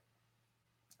fight.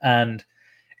 And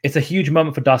it's a huge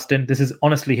moment for Dustin. This is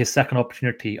honestly his second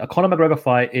opportunity. A Conor McGregor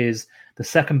fight is the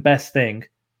second best thing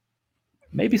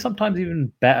maybe sometimes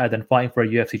even better than fighting for a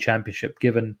UFC championship,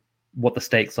 given what the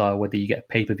stakes are, whether you get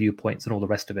pay-per-view points and all the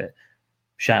rest of it.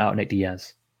 Shout out Nick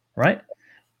Diaz, right?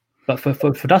 But for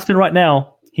Dustin right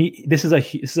now, this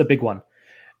is a big one.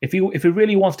 If he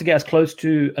really wants to get as close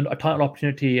to a title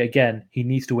opportunity again, he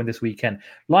needs to win this weekend.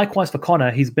 Likewise for Conor,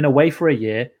 he's been away for a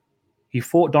year. He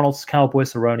fought Donald's Cowboy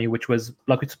Cerrone, which was,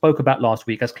 like we spoke about last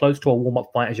week, as close to a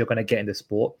warm-up fight as you're going to get in this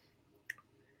sport.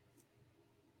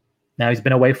 Now he's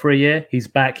been away for a year. He's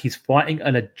back. He's fighting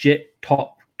a legit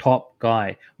top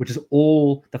guy, which is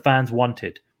all the fans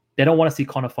wanted. They don't want to see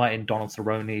Conor fighting Donald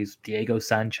Cerrone's, Diego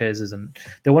Sanchez's, and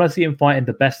they want to see him fighting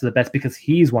the best of the best because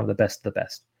he's one of the best of the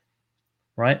best.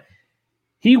 Right?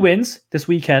 He wins this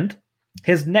weekend.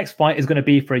 His next fight is going to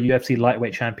be for a UFC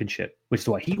lightweight championship, which is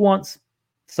what he wants,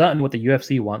 certainly what the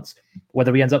UFC wants.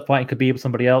 Whether he ends up fighting Khabib or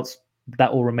somebody else, that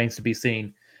all remains to be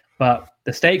seen. But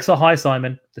the stakes are high,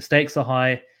 Simon. The stakes are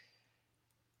high.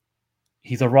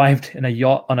 He's arrived in a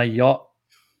yacht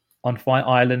on Fight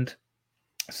Island.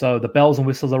 So the bells and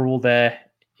whistles are all there.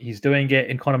 He's doing it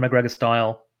in Conor McGregor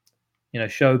style,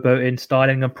 showboating,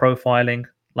 styling and profiling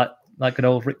like an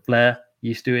old Ric Flair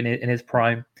used to in his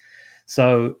prime.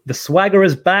 So the swagger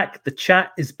is back. The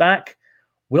chat is back.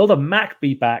 Will the Mac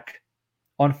be back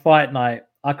on fight night?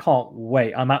 I can't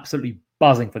wait. I'm absolutely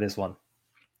buzzing for this one.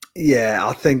 Yeah,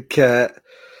 I think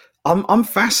I'm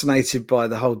fascinated by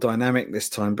the whole dynamic this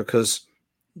time because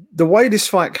the way this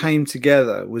fight came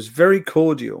together was very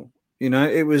cordial.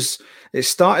 It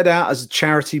started out as a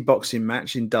charity boxing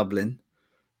match in Dublin.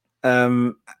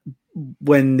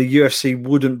 When the UFC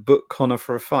wouldn't book Conor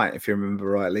for a fight, if you remember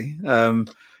rightly. And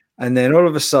then all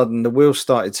of a sudden the wheels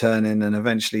started turning and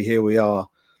eventually here we are,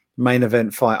 main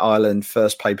event Fight Island,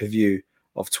 first pay-per-view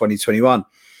of 2021.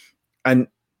 And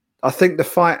I think the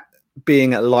fight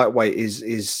being at lightweight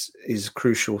is a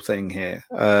crucial thing here.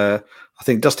 I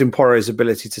think Dustin Poirier's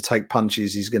ability to take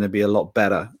punches is going to be a lot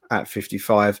better at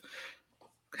 55.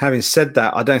 Having said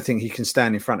that, I don't think he can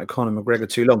stand in front of Conor McGregor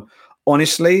too long.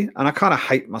 Honestly, and I kind of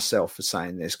hate myself for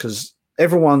saying this because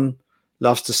everyone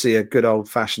loves to see a good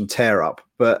old-fashioned tear-up.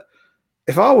 But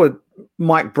if I were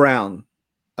Mike Brown,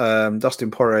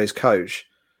 Dustin Poirier's coach,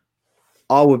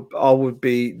 I would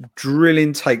be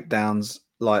drilling takedowns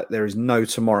like there is no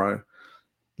tomorrow.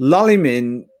 Lull him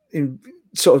in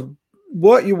sort of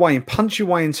work your way in, punch your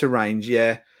way into range,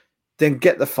 then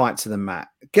get the fight to the mat.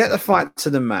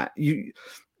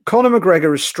 Conor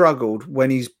McGregor has struggled when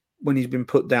he's been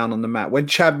put down on the mat. When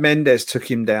Chad Mendes took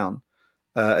him down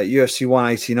at UFC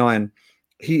 189,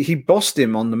 he bossed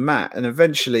him on the mat, and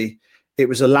eventually it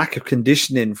was a lack of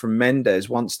conditioning from Mendes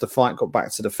once the fight got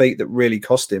back to the feet that really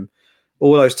cost him.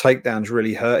 All those takedowns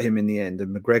really hurt him in the end,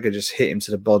 and McGregor just hit him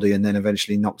to the body and then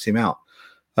eventually knocked him out.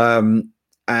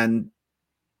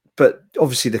 But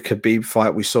obviously the Khabib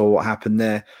fight, we saw what happened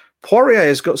there. Poirier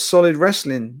has got solid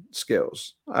wrestling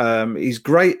skills. He's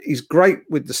great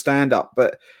with the stand-up,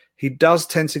 but he does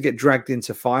tend to get dragged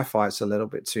into firefights a little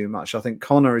bit too much. I think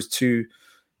Conor is too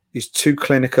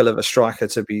clinical of a striker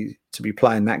to be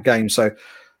playing that game. So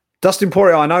Dustin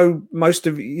Poirier, I know most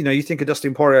of you think of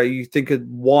Dustin Poirier, you think of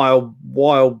wild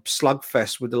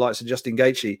slugfest with the likes of Justin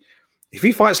Gaethje. If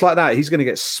he fights like that, he's going to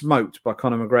get smoked by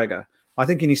Conor McGregor. I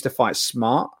think he needs to fight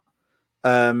smart.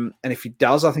 And if he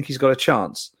does, I think he's got a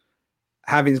chance.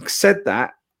 Having said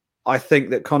that, I think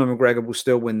that Conor McGregor will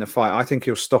still win the fight. I think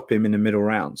he'll stop him in the middle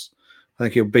rounds. I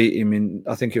think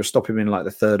he'll stop him in like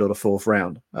the third or the fourth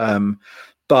round.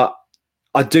 But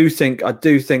I do think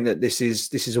that this is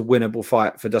a winnable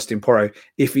fight for Dustin Poirier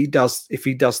if he does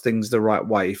things the right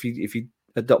way, if he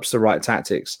adopts the right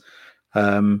tactics.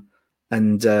 And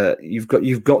you've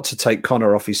got to take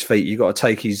Conor off his feet. You've got to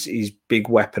take his big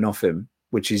weapon off him,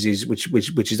 which is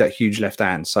that huge left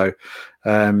hand. So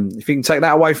if he can take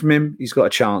that away from him, he's got a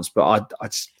chance. But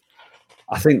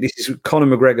I think this is Conor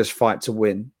McGregor's fight to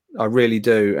win. I really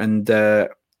do. And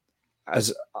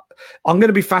as I'm going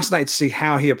to be fascinated to see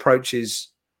how he approaches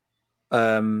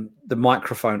the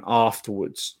microphone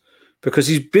afterwards, because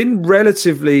he's been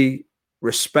relatively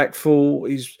respectful.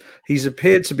 He's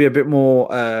appeared to be a bit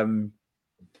more,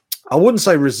 I wouldn't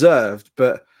say reserved,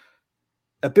 but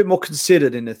a bit more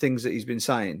considered in the things that he's been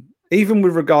saying, even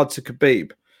with regard to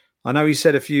Khabib. I know he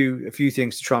said a few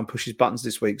things to try and push his buttons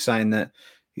this week, saying that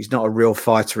he's not a real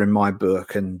fighter in my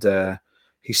book, and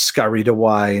he scurried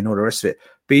away and all the rest of it.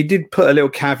 But he did put a little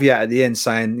caveat at the end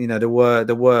saying, there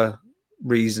were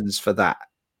reasons for that.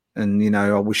 And,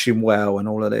 I wish him well and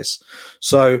all of this.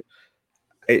 So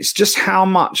it's just how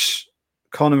much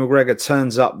Conor McGregor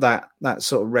turns up that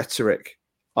sort of rhetoric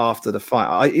after the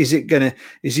fight. Is he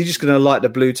just going to light the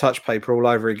blue touch paper all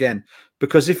over again?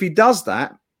 Because if he does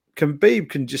that, Khabib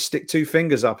can just stick two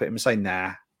fingers up at him and say,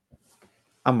 nah,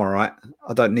 I'm all right.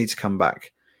 I don't need to come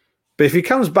back. But if he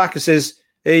comes back and says,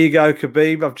 here you go,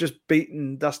 Khabib, I've just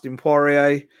beaten Dustin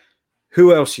Poirier,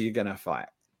 who else are you going to fight?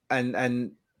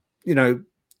 And you know,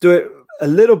 do it a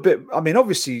little bit. I mean,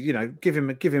 obviously, you know, give him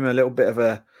a little bit of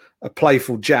a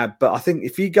playful jab. But I think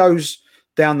if he goes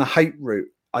down the hate route,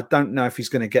 I don't know if he's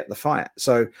going to get the fight.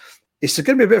 So it's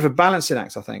going to be a bit of a balancing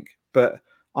act, I think. But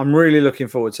I'm really looking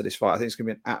forward to this fight. I think it's going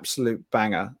to be an absolute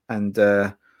banger. And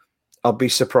I'll be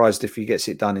surprised if he gets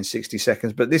it done in 60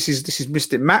 seconds. But this is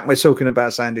Mystic Mac we're talking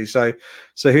about, Sandy. So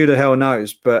who the hell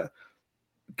knows? But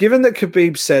given that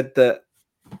Khabib said that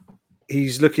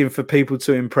he's looking for people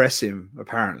to impress him,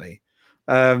 apparently,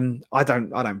 I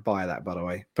don't buy that, by the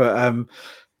way. But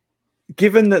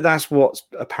given that that's what's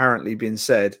apparently been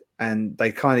said, and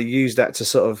they kind of use that to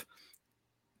sort of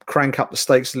crank up the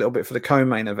stakes a little bit for the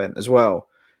co-main event as well,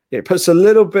 it puts a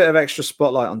little bit of extra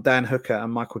spotlight on Dan Hooker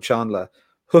and Michael Chandler.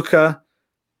 Hooker,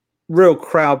 real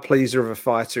crowd pleaser of a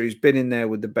fighter. He's been in there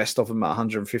with the best of them at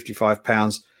 155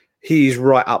 pounds. He's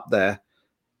right up there.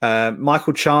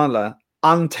 Michael Chandler,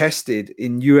 untested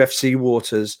in UFC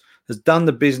waters, has done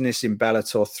the business in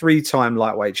Bellator, 3-time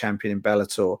lightweight champion in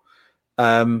Bellator.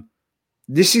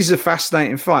 This is a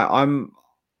fascinating fight.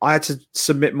 I had to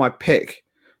submit my pick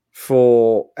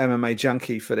for MMA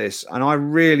Junkie for this, and I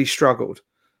really struggled.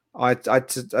 I had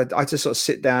to sort of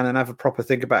sit down and have a proper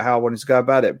think about how I wanted to go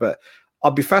about it. But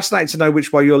I'd be fascinated to know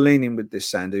which way you're leaning with this,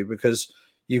 Sandu, because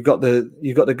you've got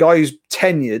the guy who's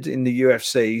tenured in the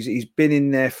UFC. He's been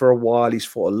in there for a while. He's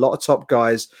fought a lot of top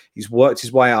guys. He's worked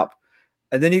his way up.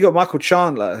 And then you've got Michael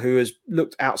Chandler, who has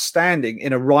looked outstanding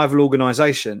in a rival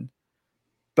organization,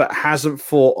 but hasn't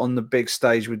fought on the big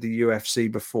stage with the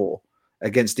UFC before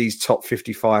against these top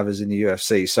 55ers in the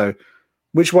UFC. So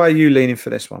which way are you leaning for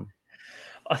this one?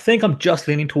 I think I'm just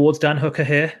leaning towards Dan Hooker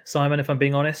here, Simon, if I'm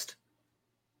being honest.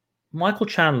 Michael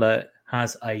Chandler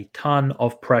has a ton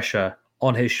of pressure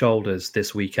on his shoulders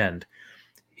this weekend.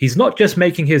 He's not just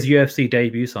making his UFC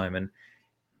debut, Simon.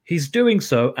 He's doing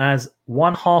so as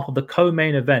one half of the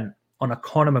co-main event on a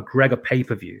Conor McGregor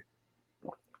pay-per-view.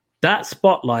 That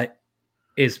spotlight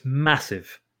is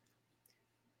massive.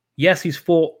 Yes, he's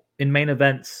fought in main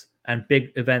events and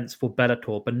big events for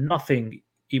Bellator, but nothing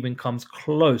even comes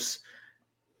close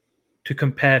to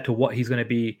compare to what he's going to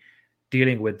be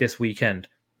dealing with this weekend.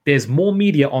 There's more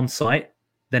media on site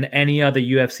than any other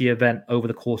UFC event over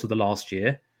the course of the last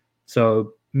year.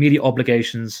 So media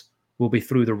obligations will be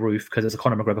through the roof because it's a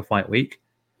Conor McGregor fight week.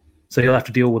 So he'll have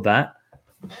to deal with that.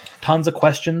 Tons of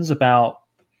questions about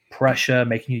pressure,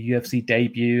 making a UFC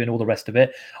debut and all the rest of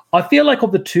it. I feel like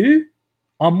of the two,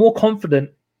 I'm more confident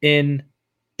in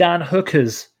Dan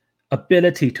Hooker's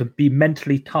ability to be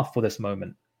mentally tough for this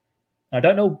moment. I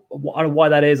don't know why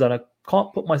that is, and I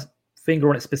can't put my finger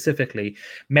on it specifically.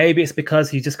 Maybe it's because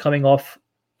he's just coming off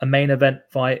a main event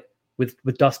fight with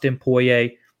Dustin Poirier.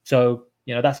 So,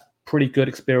 you know, that's pretty good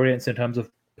experience in terms of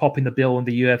popping the bill in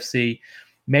the UFC.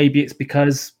 Maybe it's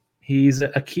because he's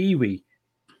a Kiwi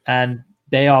and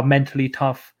they are mentally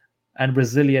tough and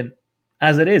resilient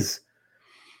as it is.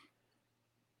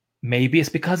 Maybe it's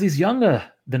because he's younger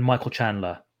than Michael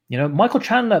Chandler. You know, Michael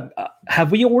Chandler,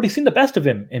 have we already seen the best of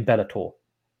him in Bellator?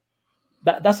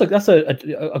 That's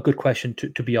a good question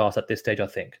to be asked at this stage, I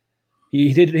think.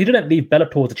 He didn't leave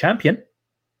Bellator as a champion.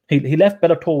 He left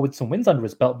Bellator with some wins under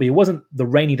his belt, but he wasn't the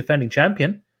reigning defending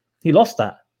champion. He lost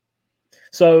that.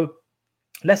 So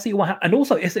let's see what happens. And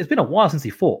also, it's been a while since he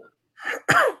fought.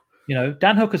 You know,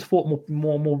 Dan Hooker's fought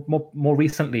more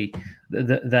recently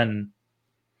than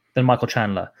Michael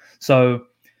Chandler. So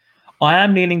I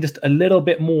am leaning just a little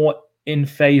bit more in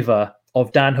favor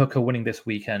of Dan Hooker winning this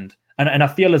weekend. And I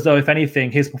feel as though, if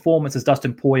anything, his performance as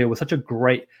Dustin Poirier was such a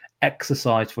great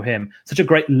exercise for him, such a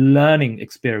great learning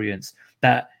experience,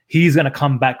 that he's going to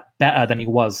come back better than he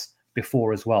was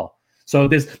before as well. So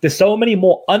there's so many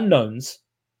more unknowns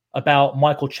about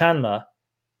Michael Chandler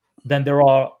than there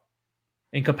are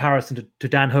in comparison to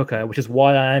Dan Hooker, which is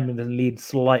why I am in the lead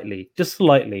just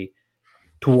slightly,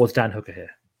 towards Dan Hooker here.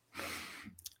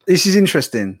 This is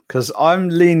interesting because I'm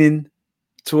leaning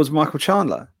towards Michael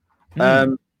Chandler.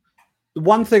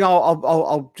 One thing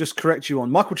I'll just correct you on: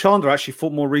 Michael Chandler actually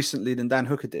fought more recently than Dan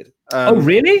Hooker did. Oh,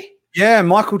 really? Yeah,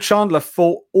 Michael Chandler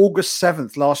fought August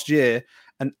 7th last year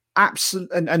and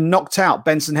knocked out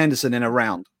Benson Henderson in a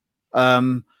round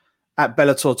at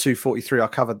Bellator 243. I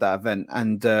covered that event,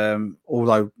 and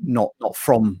although not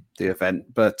from the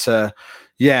event, but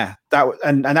yeah,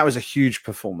 that was a huge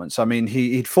performance. I mean,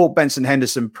 he'd fought Benson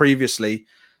Henderson previously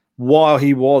while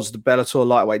he was the Bellator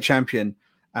lightweight champion,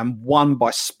 and won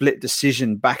by split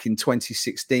decision back in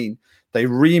 2016. They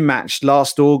rematched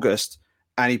last August,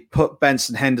 and he put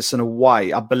Benson Henderson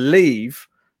away. I believe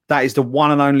that is the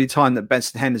one and only time that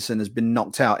Benson Henderson has been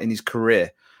knocked out in his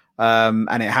career.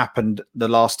 And it happened the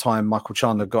last time Michael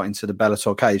Chandler got into the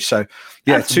Bellator cage. So,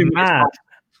 yeah, That's mad.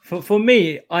 For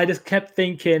me, I just kept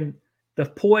thinking the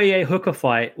Poirier-Hooker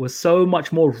fight was so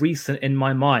much more recent in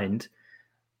my mind.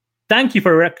 Thank you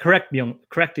for correcting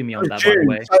me on that, by the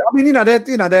way. So, I mean,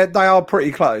 they are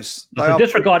pretty close. So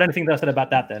disregard anything that I said about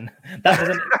that. Then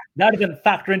that doesn't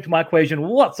factor into my equation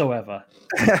whatsoever.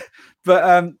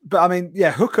 But I mean,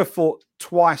 yeah, Hooker fought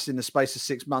twice in the space of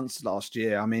 6 months last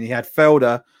year. I mean, he had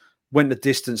Felder, went the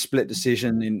distance split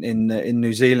decision in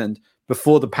New Zealand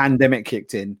before the pandemic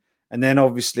kicked in, and then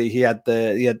obviously he had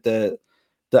the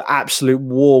absolute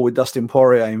war with Dustin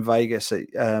Poirier in Vegas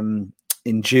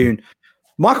in June.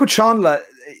 Michael Chandler,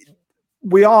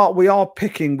 we are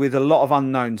picking with a lot of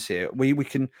unknowns here. We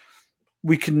can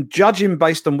judge him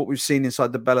based on what we've seen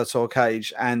inside the Bellator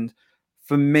cage, and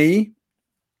for me,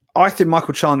 I think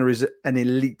Michael Chandler is an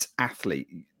elite athlete.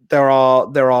 There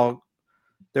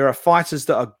are fighters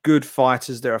that are good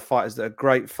fighters. There are fighters that are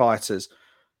great fighters,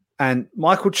 and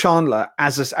Michael Chandler,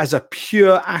 as a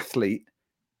pure athlete,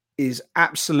 is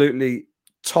absolutely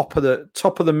top of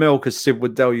the milk, as Sid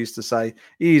Waddell used to say.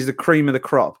 He's the cream of the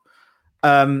crop.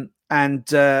 And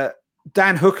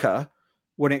Dan Hooker,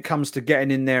 when it comes to getting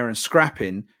in there and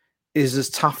scrapping, is as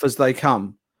tough as they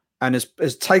come, and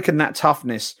has taken that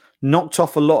toughness, knocked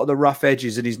off a lot of the rough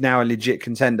edges, and he's now a legit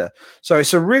contender. So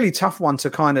it's a really tough one to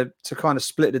kind of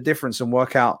split the difference and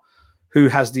work out who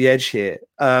has the edge here.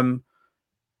 I'm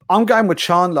going with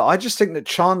Chandler. I just think that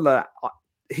Chandler,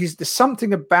 there's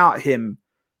something about him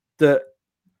that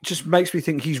just makes me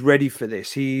think he's ready for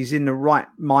this. He's in the right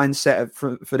mindset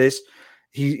for this.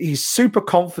 He's super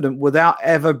confident without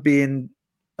ever being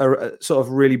a sort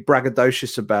of really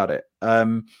braggadocious about it.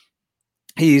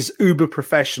 He's uber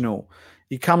professional.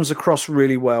 He comes across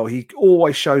really well. He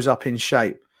always shows up in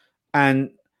shape.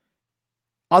 And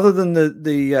other than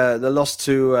the loss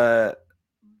to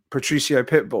Patricio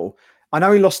Pitbull, I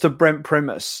know he lost to Brent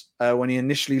Primus when he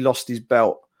initially lost his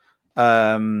belt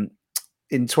in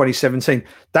 2017.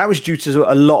 That was due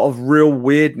to a lot of real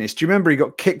weirdness. Do you remember he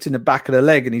got kicked in the back of the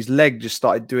leg and his leg just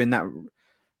started doing that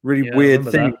really weird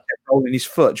thing? He kept holding his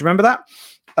foot. Do you remember that?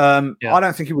 I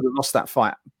don't think he would have lost that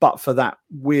fight, but for that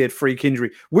weird freak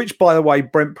injury, which, by the way,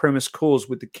 Brent Primus caused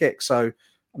with the kick. So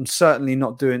I'm certainly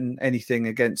not doing anything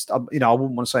against, I wouldn't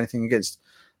want to say anything against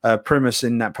Primus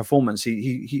in that performance.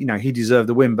 He deserved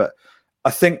the win, but I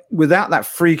think without that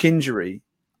freak injury,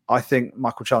 I think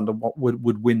Michael Chandler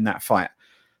would win that fight.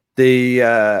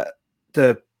 The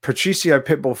Patricio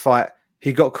Pitbull fight,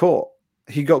 he got caught,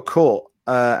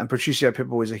 and Patricio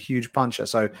Pitbull is a huge puncher,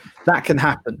 so that can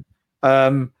happen.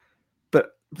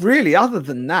 But really, other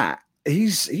than that,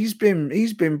 he's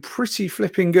been pretty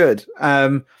flipping good,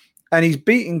 and he's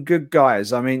beating good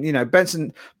guys. I mean,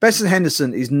 Benson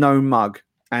Henderson is no mug,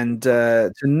 and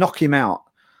to knock him out,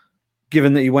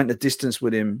 given that he went the distance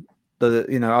with him,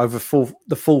 over the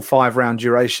full 5-round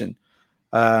duration.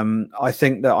 I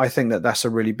think that that's a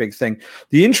really big thing.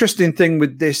 The interesting thing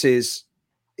with this is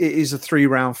it is a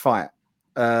 3-round fight,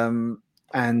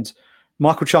 and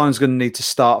Michael Chandler's going to need to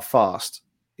start fast.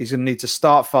 He's going to need to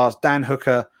start fast. Dan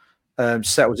Hooker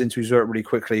settles into his work really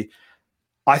quickly.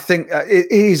 I think it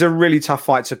is a really tough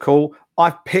fight to call.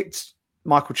 I've picked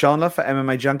Michael Chandler for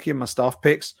MMA Junkie in my staff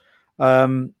picks. I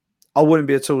wouldn't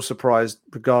be at all surprised,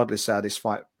 regardless how this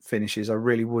fight finishes. I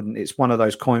really wouldn't. It's one of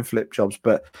those coin flip jobs,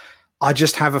 but I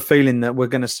just have a feeling that we're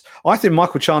going to. I think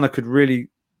Michael Chandler could really,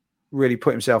 really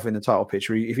put himself in the title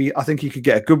picture. I think he could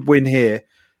get a good win here,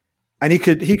 and he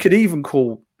could even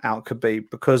call out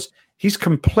Khabib because he's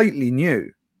completely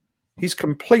new. He's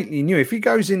completely new. If he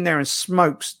goes in there and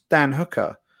smokes Dan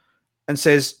Hooker and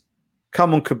says,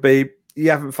 "Come on, Khabib, you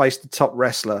haven't faced the top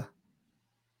wrestler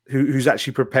who's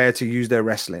actually prepared to use their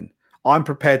wrestling. I'm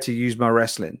prepared to use my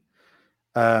wrestling."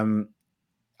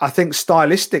 I think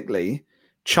stylistically,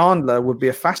 Chandler would be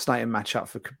a fascinating matchup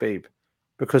for Khabib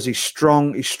because he's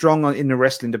strong. He's strong in the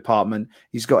wrestling department.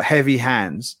 He's got heavy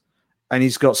hands and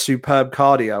he's got superb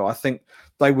cardio. I think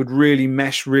they would really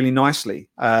mesh really nicely.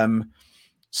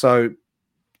 So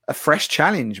a fresh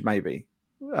challenge maybe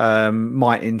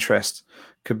might interest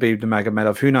Khabib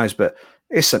Nurmagomedov. Who knows? But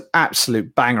it's an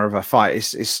absolute banger of a fight.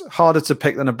 It's harder to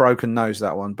pick than a broken nose,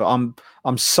 that one. But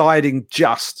I'm siding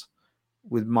just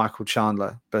with Michael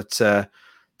Chandler. But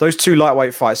those two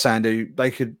lightweight fights, Sandu,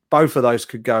 both of those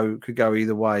could go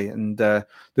either way. And the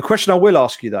question I will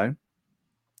ask you though,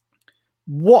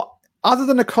 what other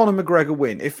than a Conor McGregor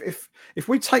win, if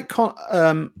we take a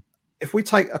Conor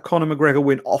McGregor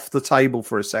win off the table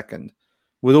for a second,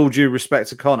 with all due respect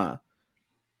to Conor,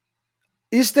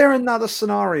 is there another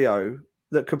scenario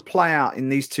that could play out in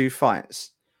these two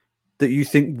fights that you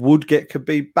think would get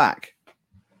Khabib back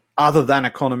other than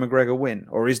a Conor McGregor win?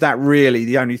 Or is that really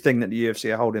the only thing that the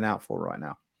UFC are holding out for right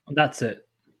now? That's it.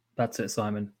 That's it,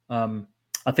 Simon.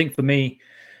 I think for me,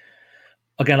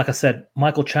 again, like I said,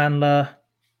 Michael Chandler,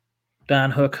 Dan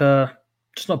Hooker,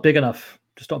 just not big enough.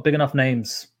 Just not big enough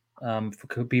names for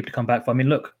Khabib to come back for. I mean,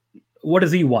 look, what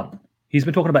does he want? He's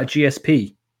been talking about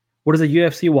GSP. What does the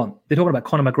UFC want? They're talking about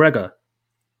Conor McGregor.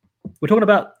 We're talking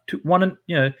about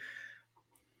in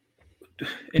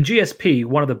GSP,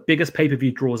 one of the biggest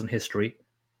pay-per-view draws in history.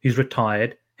 He's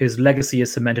retired. His legacy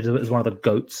is cemented as one of the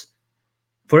GOATs.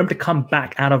 For him to come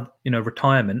back out of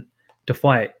retirement to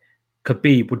fight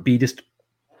Khabib would be just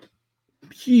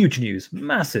huge news,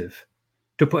 massive,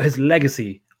 to put his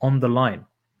legacy on the line.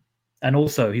 And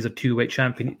also, he's a two-weight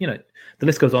champion. The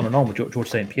list goes on and on with George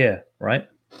St. Pierre, right?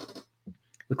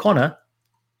 With Conor,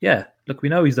 yeah, look, we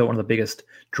know he's one of the biggest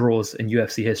draws in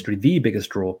UFC history, the biggest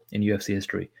draw in UFC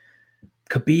history.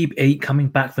 Khabib ain't coming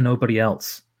back for nobody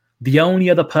else. The only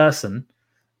other person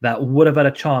that would have had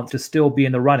a chance to still be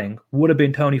in the running would have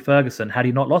been Tony Ferguson had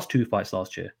he not lost 2 fights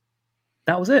last year.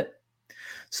 That was it.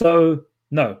 So,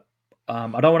 no,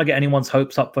 I don't want to get anyone's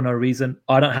hopes up for no reason.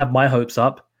 I don't have my hopes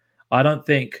up. I don't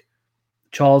think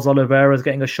Charles Oliveira is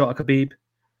getting a shot at Khabib.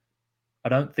 I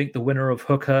don't think the winner of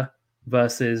Hooker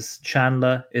versus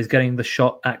Chandler is getting the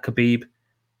shot at Khabib.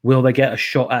 Will they get a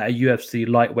shot at a UFC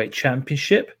lightweight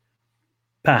championship?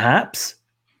 Perhaps.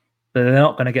 But they're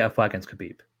not going to get a fight against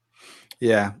Khabib.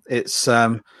 Yeah, it's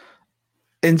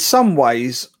in some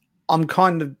ways, I'm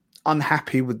kind of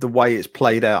unhappy with the way it's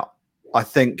played out. I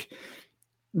think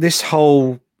this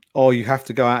whole, you have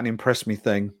to go out and impress me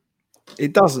thing,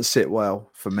 it doesn't sit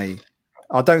well for me.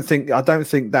 I don't think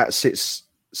that sits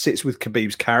with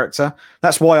Khabib's character.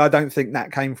 That's why I don't think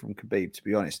that came from Khabib, to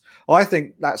be honest. I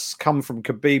think that's come from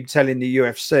Khabib telling the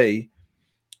UFC,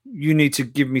 you need to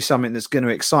give me something that's going to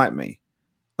excite me.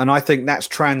 And I think that's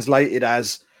translated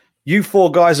as, you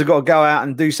 4 guys have got to go out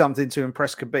and do something to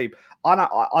impress Khabib.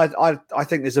 I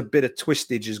think there's a bit of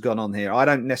twistage has gone on here. I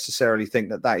don't necessarily think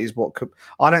that is what.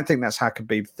 I don't think that's how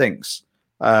Khabib thinks.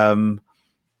 I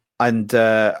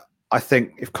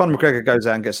think if Conor McGregor goes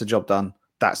out and gets the job done,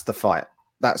 that's the fight.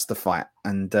 That's the fight.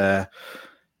 And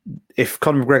if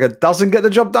Conor McGregor doesn't get the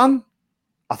job done,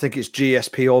 I think it's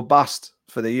GSP or bust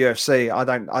for the UFC.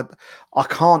 I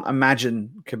can't imagine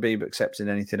Khabib accepting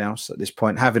anything else at this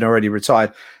point, having already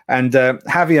retired. And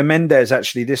Javier Mendez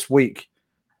actually this week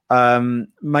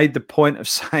made the point of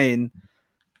saying,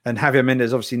 and Javier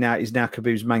Mendez obviously is now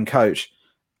Khabib's main coach.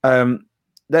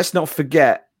 Let's not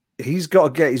forget, he's got to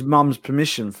get his mum's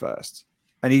permission first.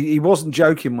 And he wasn't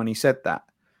joking when he said that.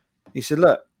 He said,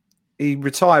 look, he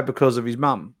retired because of his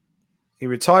mum. He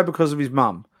retired because of his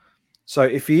mum. So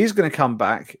if he is going to come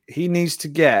back, he needs to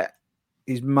get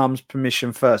his mum's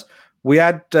permission first. We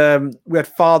had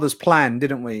father's plan,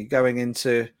 didn't we, going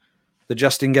into the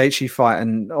Justin Gaethje fight,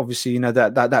 and obviously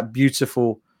that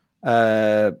beautiful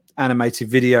animated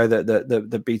video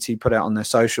that BT put out on their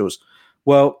socials.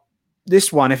 Well,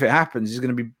 this one, if it happens, is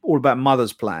going to be all about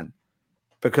mother's plan,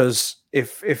 because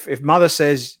if mother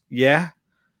says yeah,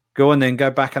 go on then, go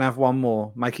back and have one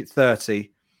more, make it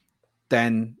 30,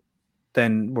 then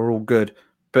we're all good.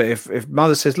 But if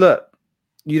mother says, look,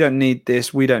 you don't need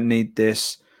this, we don't need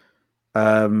this,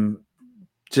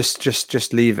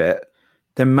 just leave it,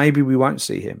 then maybe we won't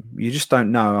see him. You just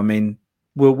don't know. I mean,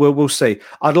 we'll see.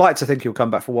 I'd like to think he'll come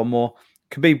back for one more.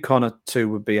 Khabib Conor 2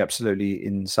 would be absolutely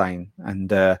insane,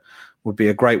 and would be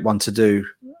a great one to do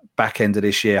back end of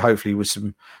this year, hopefully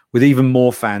with even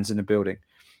more fans in the building.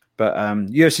 But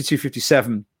UFC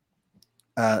 257,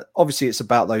 obviously it's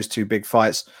about those 2 big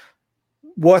fights.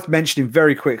 Worth mentioning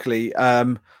very quickly,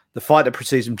 the fight that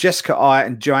precedes them, Jessica Eye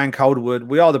and Joanne Calderwood.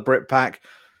 We are the Brit Pack.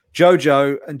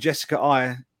 Jojo and Jessica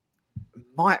Eye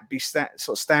might be sort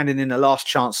of standing in the last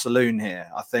chance saloon here.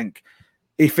 I think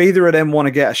if either of them want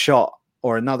to get a shot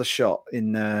or another shot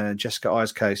in Jessica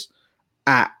Eye's case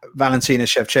at Valentina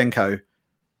Shevchenko,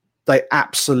 they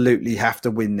absolutely have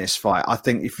to win this fight. I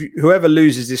think whoever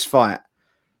loses this fight,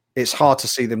 it's hard to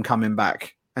see them coming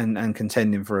back and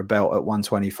contending for a belt at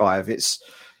 125. It's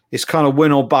kind of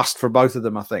win or bust for both of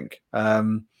them, I think.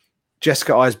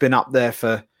 Jessica Eye's been up there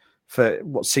for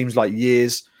what seems like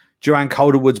years. Joanne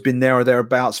Calderwood's been there or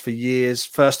thereabouts for years,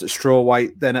 first at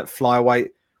strawweight, then at flyweight,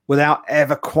 without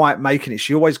ever quite making it.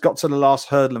 She always got to the last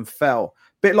hurdle and fell.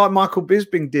 Bit like Michael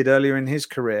Bisping did earlier in his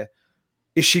career.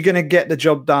 Is she going to get the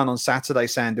job done on Saturday,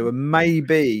 Sandu, and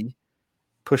maybe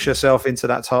push herself into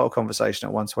that title conversation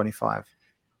at 125?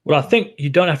 Well, I think you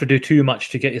don't have to do too much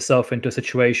to get yourself into a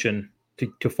situation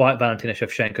to fight Valentina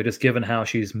Shevchenko, just given how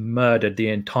she's murdered the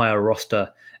entire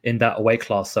roster in that weight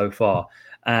class so far.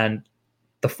 And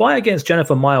the fight against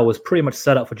Jennifer Maia was pretty much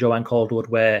set up for Joanne Calderwood,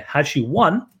 where had she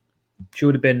won, she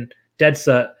would have been dead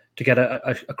set to get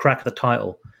a crack at the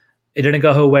title. It didn't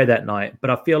go her way that night.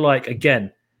 But I feel like,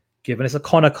 again, given it's a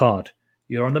Conor card,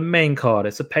 you're on the main card,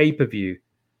 it's a pay-per-view,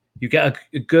 you get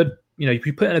a good, if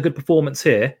you put in a good performance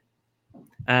here,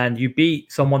 and you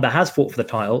beat someone that has fought for the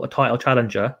title, a title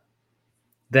challenger,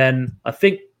 then I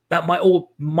think that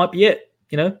might be it.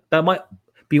 That might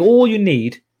be all you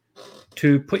need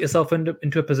to put yourself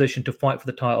into a position to fight for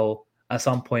the title at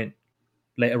some point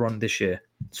later on this year.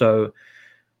 So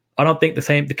I don't think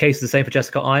the case is the same for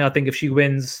Jessica Ai. I think if she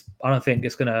wins, I don't think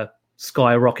it's going to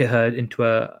skyrocket her into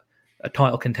a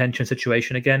title contention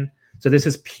situation again. So this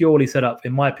is purely set up,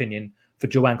 in my opinion, for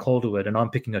Joanne Calderwood, and I'm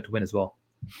picking her to win as well.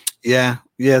 Yeah.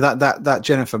 That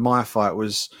Jennifer Maia fight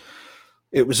was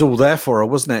all there for her,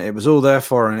 wasn't it? It was all there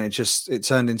for her, and it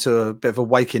turned into a bit of a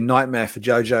waking nightmare for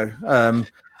JoJo.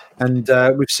 And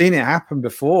we've seen it happen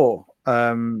before. I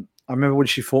remember when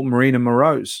she fought Marina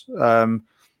Moroz.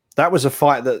 That was a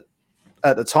fight that,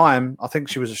 at the time, I think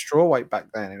she was a strawweight back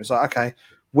then. It was like, okay,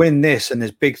 win this, and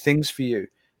there's big things for you.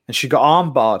 And she got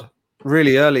armbarred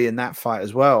really early in that fight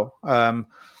as well.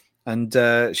 And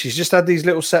she's just had these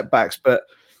little setbacks, but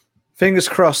fingers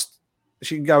crossed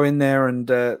she can go in there, and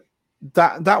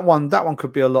that one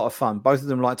could be a lot of fun. Both of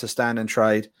them like to stand and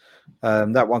trade.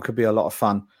 That one could be a lot of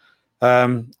fun.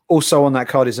 Also on that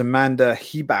card is Amanda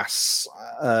Ribas,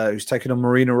 who's taking on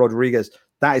Marina Rodriguez.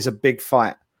 That is a big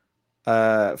fight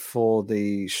for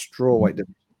the strawweight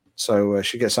division. So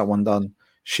she gets that one done.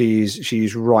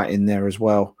 She's right in there as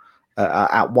well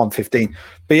at 115.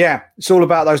 But yeah, it's all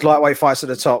about those lightweight fights at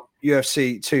the top.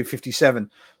 UFC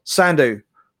 257. Sandu,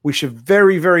 we should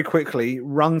very, very quickly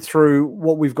run through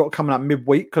what we've got coming up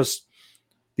midweek, because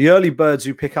the early birds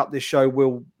who pick up this show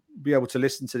will be able to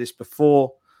listen to this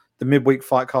before the midweek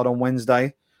fight card on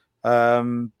Wednesday.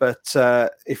 But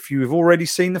if you've already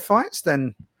seen the fights,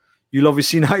 then you'll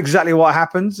obviously know exactly what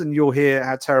happens, and you'll hear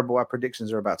how terrible our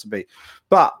predictions are about to be.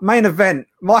 But main event,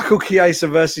 Michael Chiesa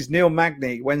versus Neil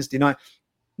Magny, Wednesday night.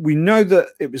 We know that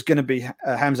it was going to be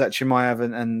Khamzat Chimaev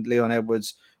and Leon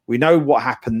Edwards. We know what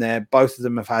happened there. Both of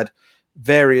them have had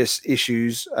various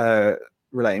issues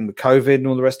relating with COVID and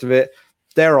all the rest of it.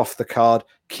 They're off the card.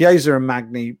 Chiesa and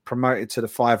Magny promoted to the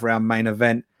 5-round main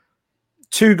event.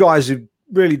 Two guys who've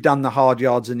really done the hard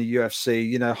yards in the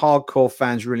UFC. Hardcore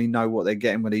fans really know what they're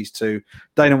getting with these two.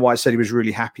 Dana White said he was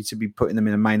really happy to be putting them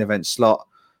in a main event slot.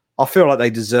 I feel like they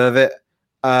deserve it.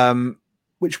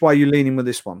 Which way are you leaning with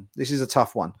this one? This is a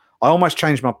tough one. I almost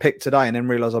changed my pick today and then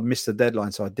realized I missed the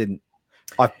deadline, so I didn't.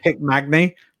 I picked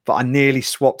Magny, but I nearly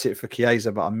swapped it for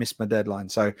Chiesa, but I missed my deadline.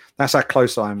 So that's how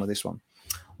close I am with this one.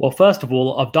 Well, first of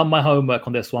all, I've done my homework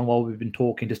on this one while we've been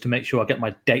talking, just to make sure I get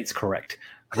my dates correct,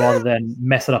 rather than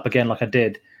mess it up again like I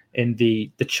did in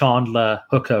the Chandler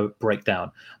Hooker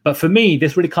breakdown. But for me,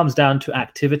 this really comes down to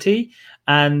activity.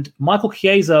 And Michael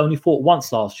Chiesa only fought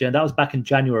once last year, and that was back in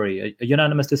January, a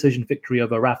unanimous decision victory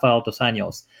over Rafael dos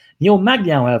Anjos. Neil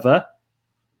Magny, however,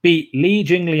 beat Li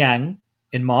Jingliang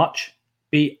in March,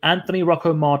 beat Anthony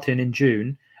Rocco Martin in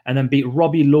June, and then beat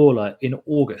Robbie Lawler in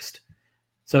August.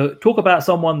 So talk about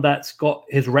someone that's got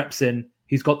his reps in.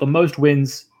 He's got the most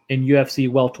wins in UFC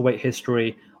welterweight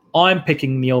history. I'm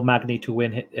picking Neil Magny to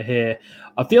win here.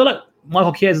 I feel like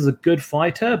Michael Chiesa is a good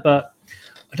fighter, but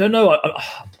I don't know.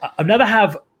 I never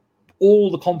have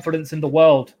all the confidence in the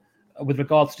world with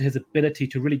regards to his ability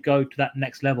to really go to that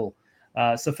next level.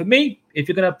 So for me, if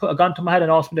you're going to put a gun to my head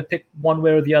and ask me to pick one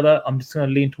way or the other, I'm just going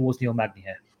to lean towards Neil Magny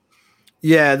here.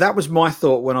 Yeah, that was my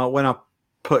thought when I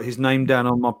put his name down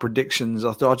on my predictions.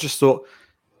 I just thought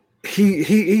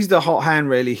he's the hot hand,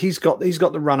 really. He's got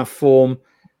the run of form.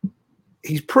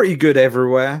 He's pretty good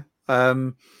everywhere.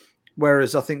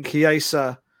 Whereas I think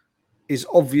Chiesa is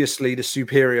obviously the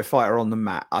superior fighter on the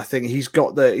mat. I think he's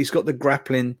got the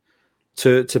grappling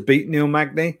to beat Neil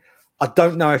Magny. I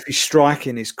don't know if his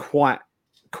striking is quite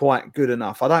good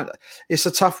enough. It's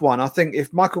a tough one. I think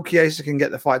if Michael Chiesa can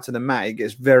get the fight to the mat, it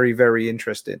gets very, very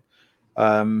interesting.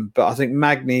 But I think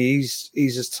Magny,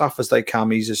 he's as tough as they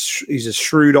come. He's a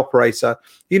shrewd operator.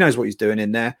 He knows what he's doing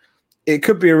in there. It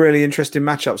could be a really interesting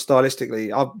matchup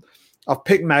stylistically. I've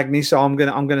picked Magny, so I'm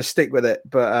gonna stick with it.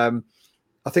 But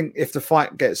I think if the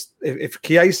fight if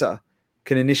Chiesa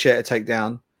can initiate a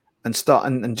takedown and start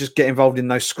and just get involved in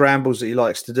those scrambles that he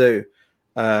likes to do,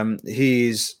 he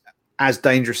is as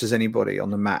dangerous as anybody on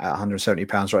the mat at 170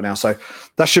 pounds right now. So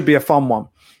that should be a fun one.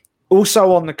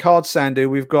 Also on the card, Sandu,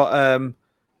 we've got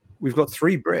we've got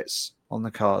three Brits on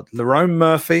the card. Lerone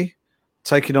Murphy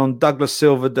taking on Douglas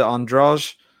Silva de Andrade.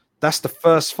 That's the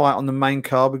first fight on the main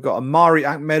card. We've got Amari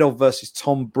Akhmedov versus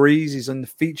Tom Breeze. He's in the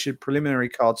featured preliminary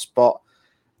card spot.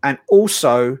 And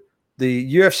also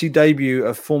the UFC debut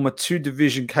of former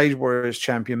two-division Cage Warriors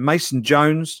champion Mason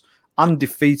Jones,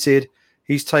 undefeated.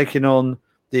 He's taking on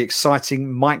the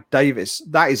exciting Mike Davis.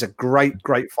 That is a great,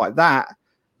 great fight. That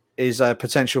is a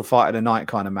potential fight of the night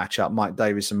kind of matchup, Mike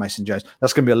Davis and Mason Jones.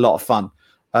 That's going to be a lot of fun.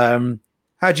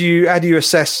 How do you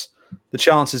assess the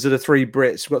chances of the three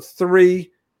Brits? We've got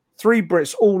three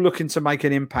Brits all looking to make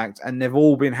an impact, and they've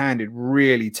all been handed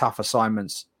really tough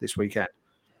assignments this weekend.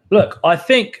 Look, I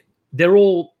think they're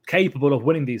all capable of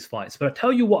winning these fights, but I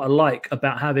tell you what I like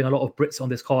about having a lot of Brits on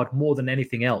this card more than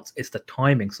anything else. It's the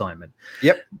timing, Simon.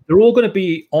 Yep. They're all going to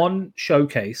be on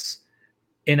Showcase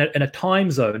in a time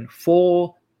zone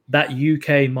for that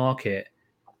UK market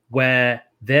where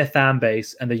their fan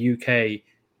base and the UK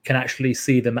can actually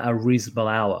see them at a reasonable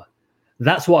hour.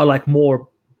 That's what I like more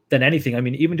than anything. I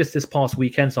mean, even just this past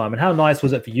weekend, Simon, how nice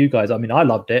was it for you guys? I mean, I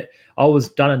loved it. I was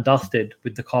done and dusted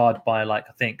with the card by I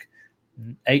think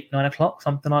 8, 9 o'clock,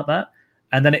 something like that.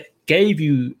 And then it gave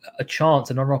you a chance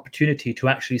and an opportunity to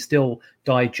actually still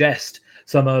digest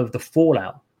some of the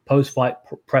fallout post-fight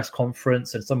press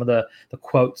conference and some of the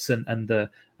quotes and the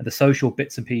social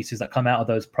bits and pieces that come out of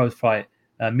those post-fight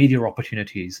media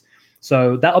opportunities.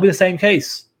 So that'll be the same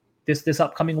case this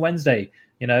upcoming Wednesday.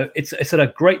 You know, it's at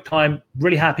a great time.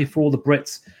 Really happy for all the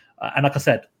Brits. And like I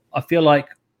said, I feel like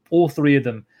all three of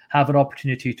them have an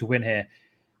opportunity to win here.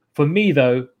 For me,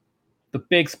 though, the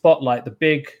big spotlight, the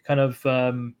big kind of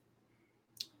the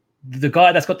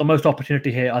guy that's got the most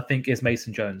opportunity here, I think, is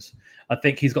Mason Jones. I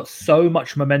think he's got so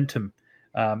much momentum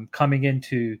coming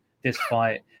into this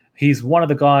fight. He's one of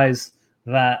the guys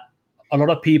that a lot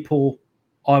of people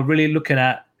are really looking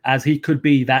at as he could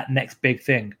be that next big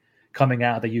thing coming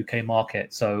out of the UK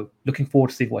market. So looking forward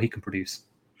to seeing what he can produce.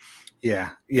 Yeah.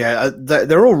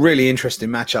 They're all really interesting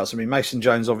matchups. I mean, Mason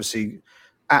Jones obviously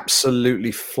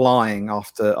absolutely flying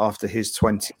after his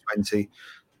 2020,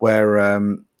 where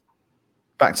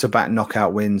back-to-back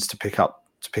knockout wins to pick up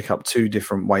two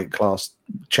different weight class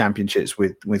championships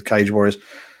with Cage Warriors.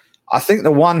 I think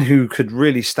the one who could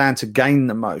really stand to gain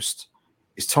the most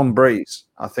is Tom Breeze.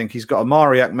 I think he's got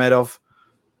Amari Akhmedov.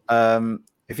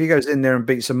 If he goes in there and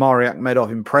beats Amari Akhmedov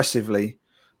impressively,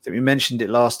 I think we mentioned it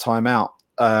last time out.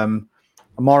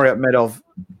 Amari Akhmedov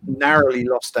narrowly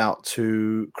lost out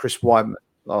to Chris Weidman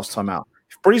last time out.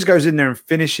 If Breeze goes in there and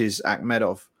finishes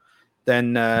Akhmedov,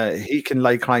 then he can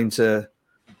lay claim to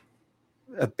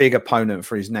a big opponent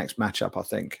for his next matchup, I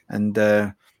think.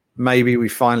 And maybe we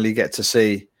finally get to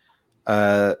see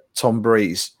Tom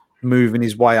Breeze moving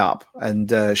his way up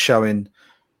and showing,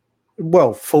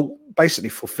 basically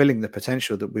fulfilling the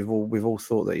potential that we've all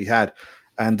thought that he had.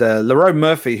 And Lerone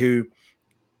Murphy, who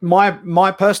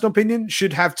my personal opinion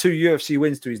should have 2 UFC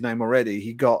wins to his name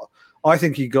already. I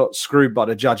think he got screwed by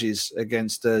the judges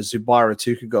against Zubaira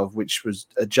Tukhugov, which was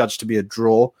adjudged to be a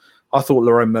draw. I thought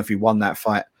Lerone Murphy won that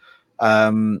fight.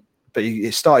 But he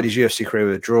started his UFC career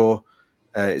with a draw.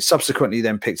 Subsequently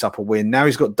then picked up a win. Now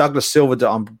he's got Douglas Silva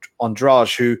de Andrade,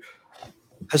 who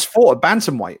has fought at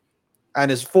bantamweight and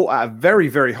has fought at a very,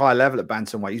 very high level at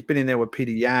bantamweight. He's been in there with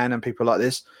Peter Yan and people like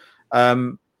this.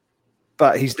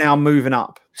 But he's now moving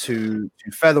up to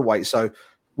featherweight. So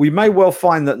we may well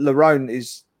find that Lerone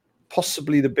is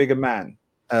possibly the bigger man,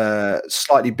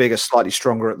 slightly bigger, slightly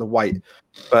stronger at the weight.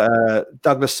 But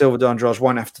Douglas Silva de Andrade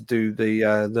won't have to do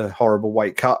the horrible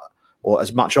weight cut or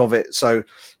as much of it. So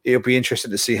it'll be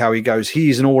interesting to see how he goes.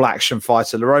 He's an all-action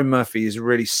fighter. Lerone Murphy is a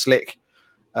really slick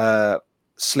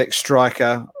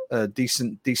striker,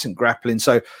 decent grappling.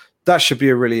 So that should be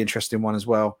a really interesting one as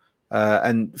well.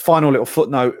 And final little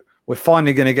footnote, we're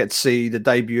finally going to get to see the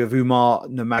debut of Umar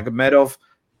Nurmagomedov,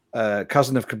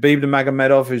 cousin of Khabib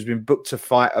Nurmagomedov, who's been booked to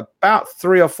fight about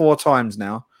 3 or 4 times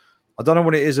now. I don't know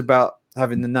what it is about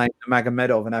having the name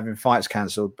Nurmagomedov and having fights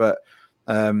cancelled, but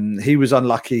he was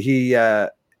unlucky. He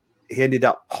ended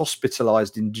up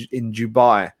hospitalized in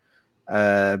Dubai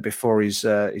before his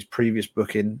previous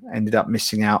booking. Ended up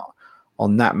missing out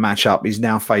on that matchup. He's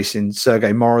now facing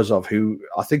Sergey Morozov, who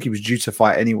I think he was due to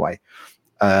fight anyway.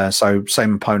 So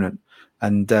same opponent.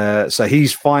 And so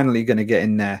he's finally going to get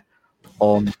in there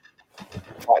on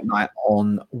fight night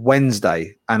on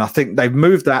Wednesday. And I think they've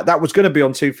moved that. That was going to be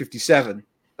on 257,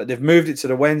 but they've moved it to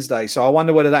the Wednesday. So I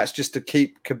wonder whether that's just to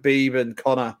keep Khabib and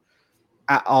Conor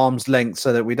at arm's length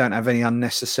so that we don't have any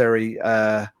unnecessary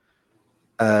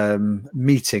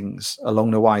meetings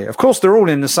along the way. Of course, they're all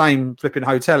in the same flipping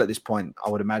hotel at this point, I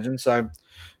would imagine. So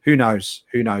who knows?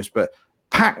 But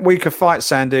packed week of fights,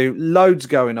 Sandu. Loads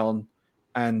going on,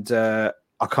 and I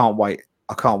can't wait.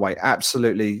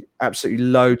 Absolutely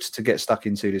loads to get stuck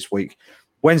into this week.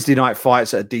 Wednesday night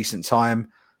fights at a decent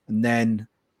time, and then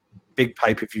big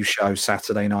pay-per-view show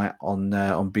Saturday night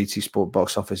on BT Sport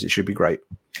Box Office. It should be great.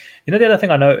 You know, the other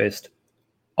thing I noticed,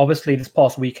 obviously this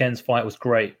past weekend's fight was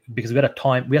great because we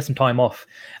had some time off,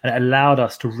 and it allowed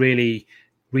us to really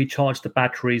recharge the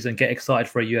batteries and get excited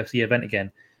for a UFC event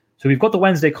again. So we've got the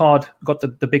Wednesday card, got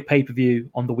the big pay-per-view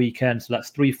on the weekend, so that's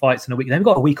 3 fights in a week. Then we've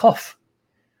got a week off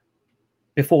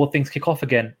before things kick off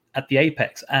again at the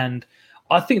Apex, and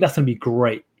I think that's going to be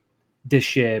great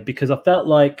this year because I felt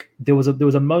like there was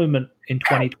a moment in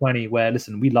 2020 where,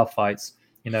 listen, we love fights.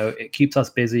 You know, it keeps us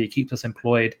busy, it keeps us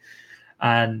employed,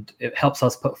 and it helps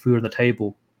us put food on the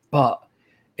table. But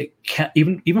it can,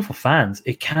 even for fans,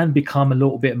 it can become a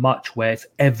little bit much where it's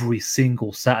every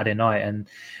single Saturday night. And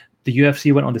the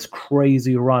UFC went on this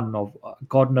crazy run of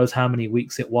God knows how many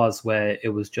weeks it was where it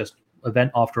was just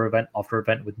event after event after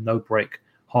event with no break,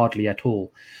 hardly at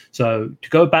all. So to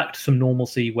go back to some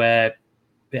normalcy where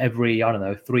every,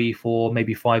 3, 4,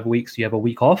 maybe 5 weeks, you have a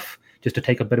week off just to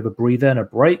take a bit of a breather and a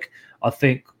break, I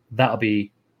think that'll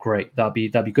be great. That'll be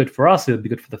good for us. It'll be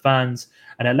good for the fans,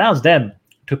 and it allows them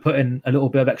to put in a little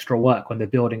bit of extra work when they're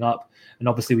building up. And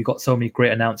obviously, we got so many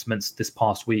great announcements this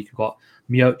past week. We've got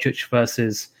Miocic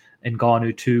versus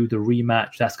Ngannou 2, the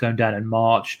rematch that's going down in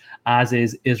March, as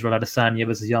is Israel Adesanya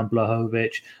versus Jan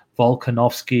Blachowicz,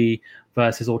 Volkanovski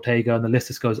versus Ortega, and the list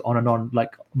just goes on and on.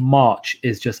 Like, March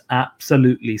is just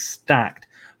absolutely stacked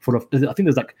full of, I think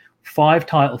there's like 5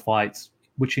 title fights,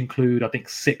 which include, I think,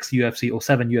 6 UFC or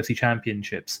 7 UFC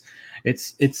championships.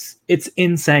 It's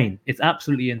insane. It's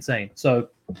absolutely insane. So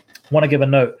I want to give a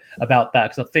note about that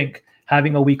because I think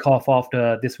having a week off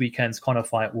after this weekend's Conor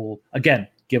fight will, again,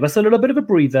 give us a little bit of a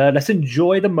breather. Let's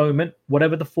enjoy the moment,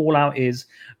 whatever the fallout is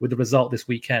with the result this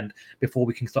weekend, before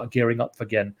we can start gearing up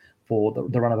again for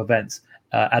the run of events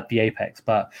at the Apex.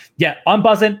 But yeah, I'm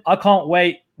buzzing. I can't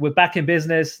wait. We're back in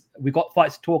business. We've got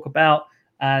fights to talk about.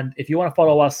 And if you want to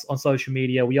follow us on social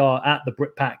media, we are at the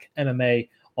BritPack MMA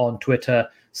on Twitter.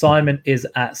 Simon is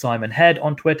at Simon Head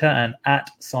on Twitter and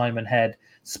at Simon Head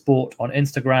Sport on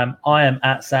Instagram. I am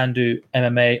at Sandu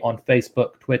MMA on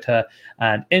Facebook, Twitter,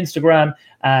 and Instagram.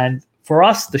 And for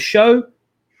us, the show,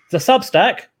 the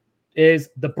Substack is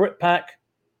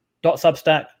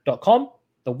thebritpack.substack.com.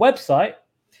 The website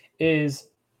is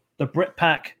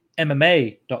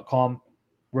thebritpackmma.com.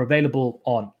 We're available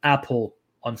on Apple,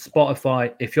 on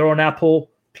Spotify. If you're on Apple,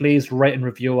 please rate and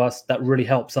review us. That really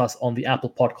helps us on the Apple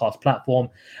Podcast platform.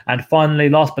 And finally,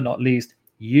 last but not least,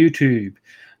 YouTube.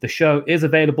 The show is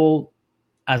available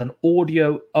as an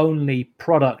audio-only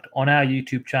product on our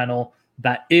YouTube channel.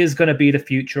 That is going to be the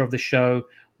future of the show.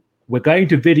 We're going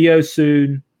to video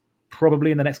soon,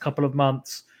 probably in the next couple of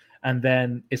months. And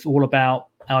then it's all about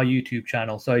our YouTube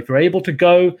channel. So if you're able to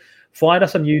go, find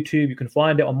us on YouTube. You can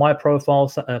find it on my profile,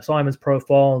 Simon's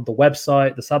profile, the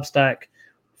website, the Substack.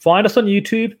 Find us on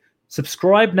YouTube.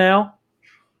 Subscribe now.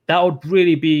 That would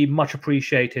really be much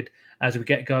appreciated as we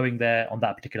get going there on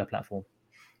that particular platform.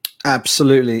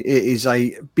 Absolutely. It is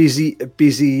a busy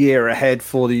year ahead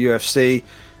for the UFC.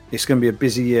 It's going to be a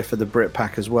busy year for the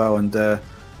BritPack as well. And,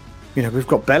 we've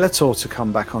got Bellator to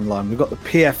come back online. We've got the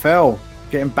PFL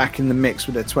getting back in the mix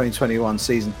with their 2021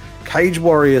 season. Cage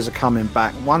Warriors are coming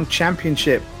back. One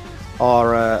Championship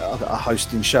are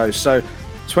hosting shows. So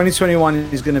 2021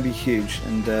 is going to be huge,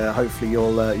 and hopefully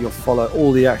you'll follow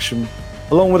all the action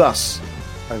along with us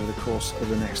over the course of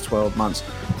the next 12 months.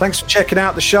 Thanks for checking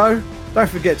out the show. Don't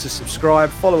forget to subscribe,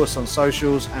 follow us on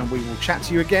socials, and we will chat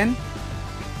to you again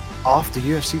after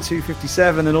UFC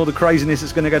 257 and all the craziness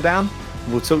that's going to go down.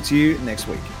 We'll talk to you next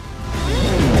week.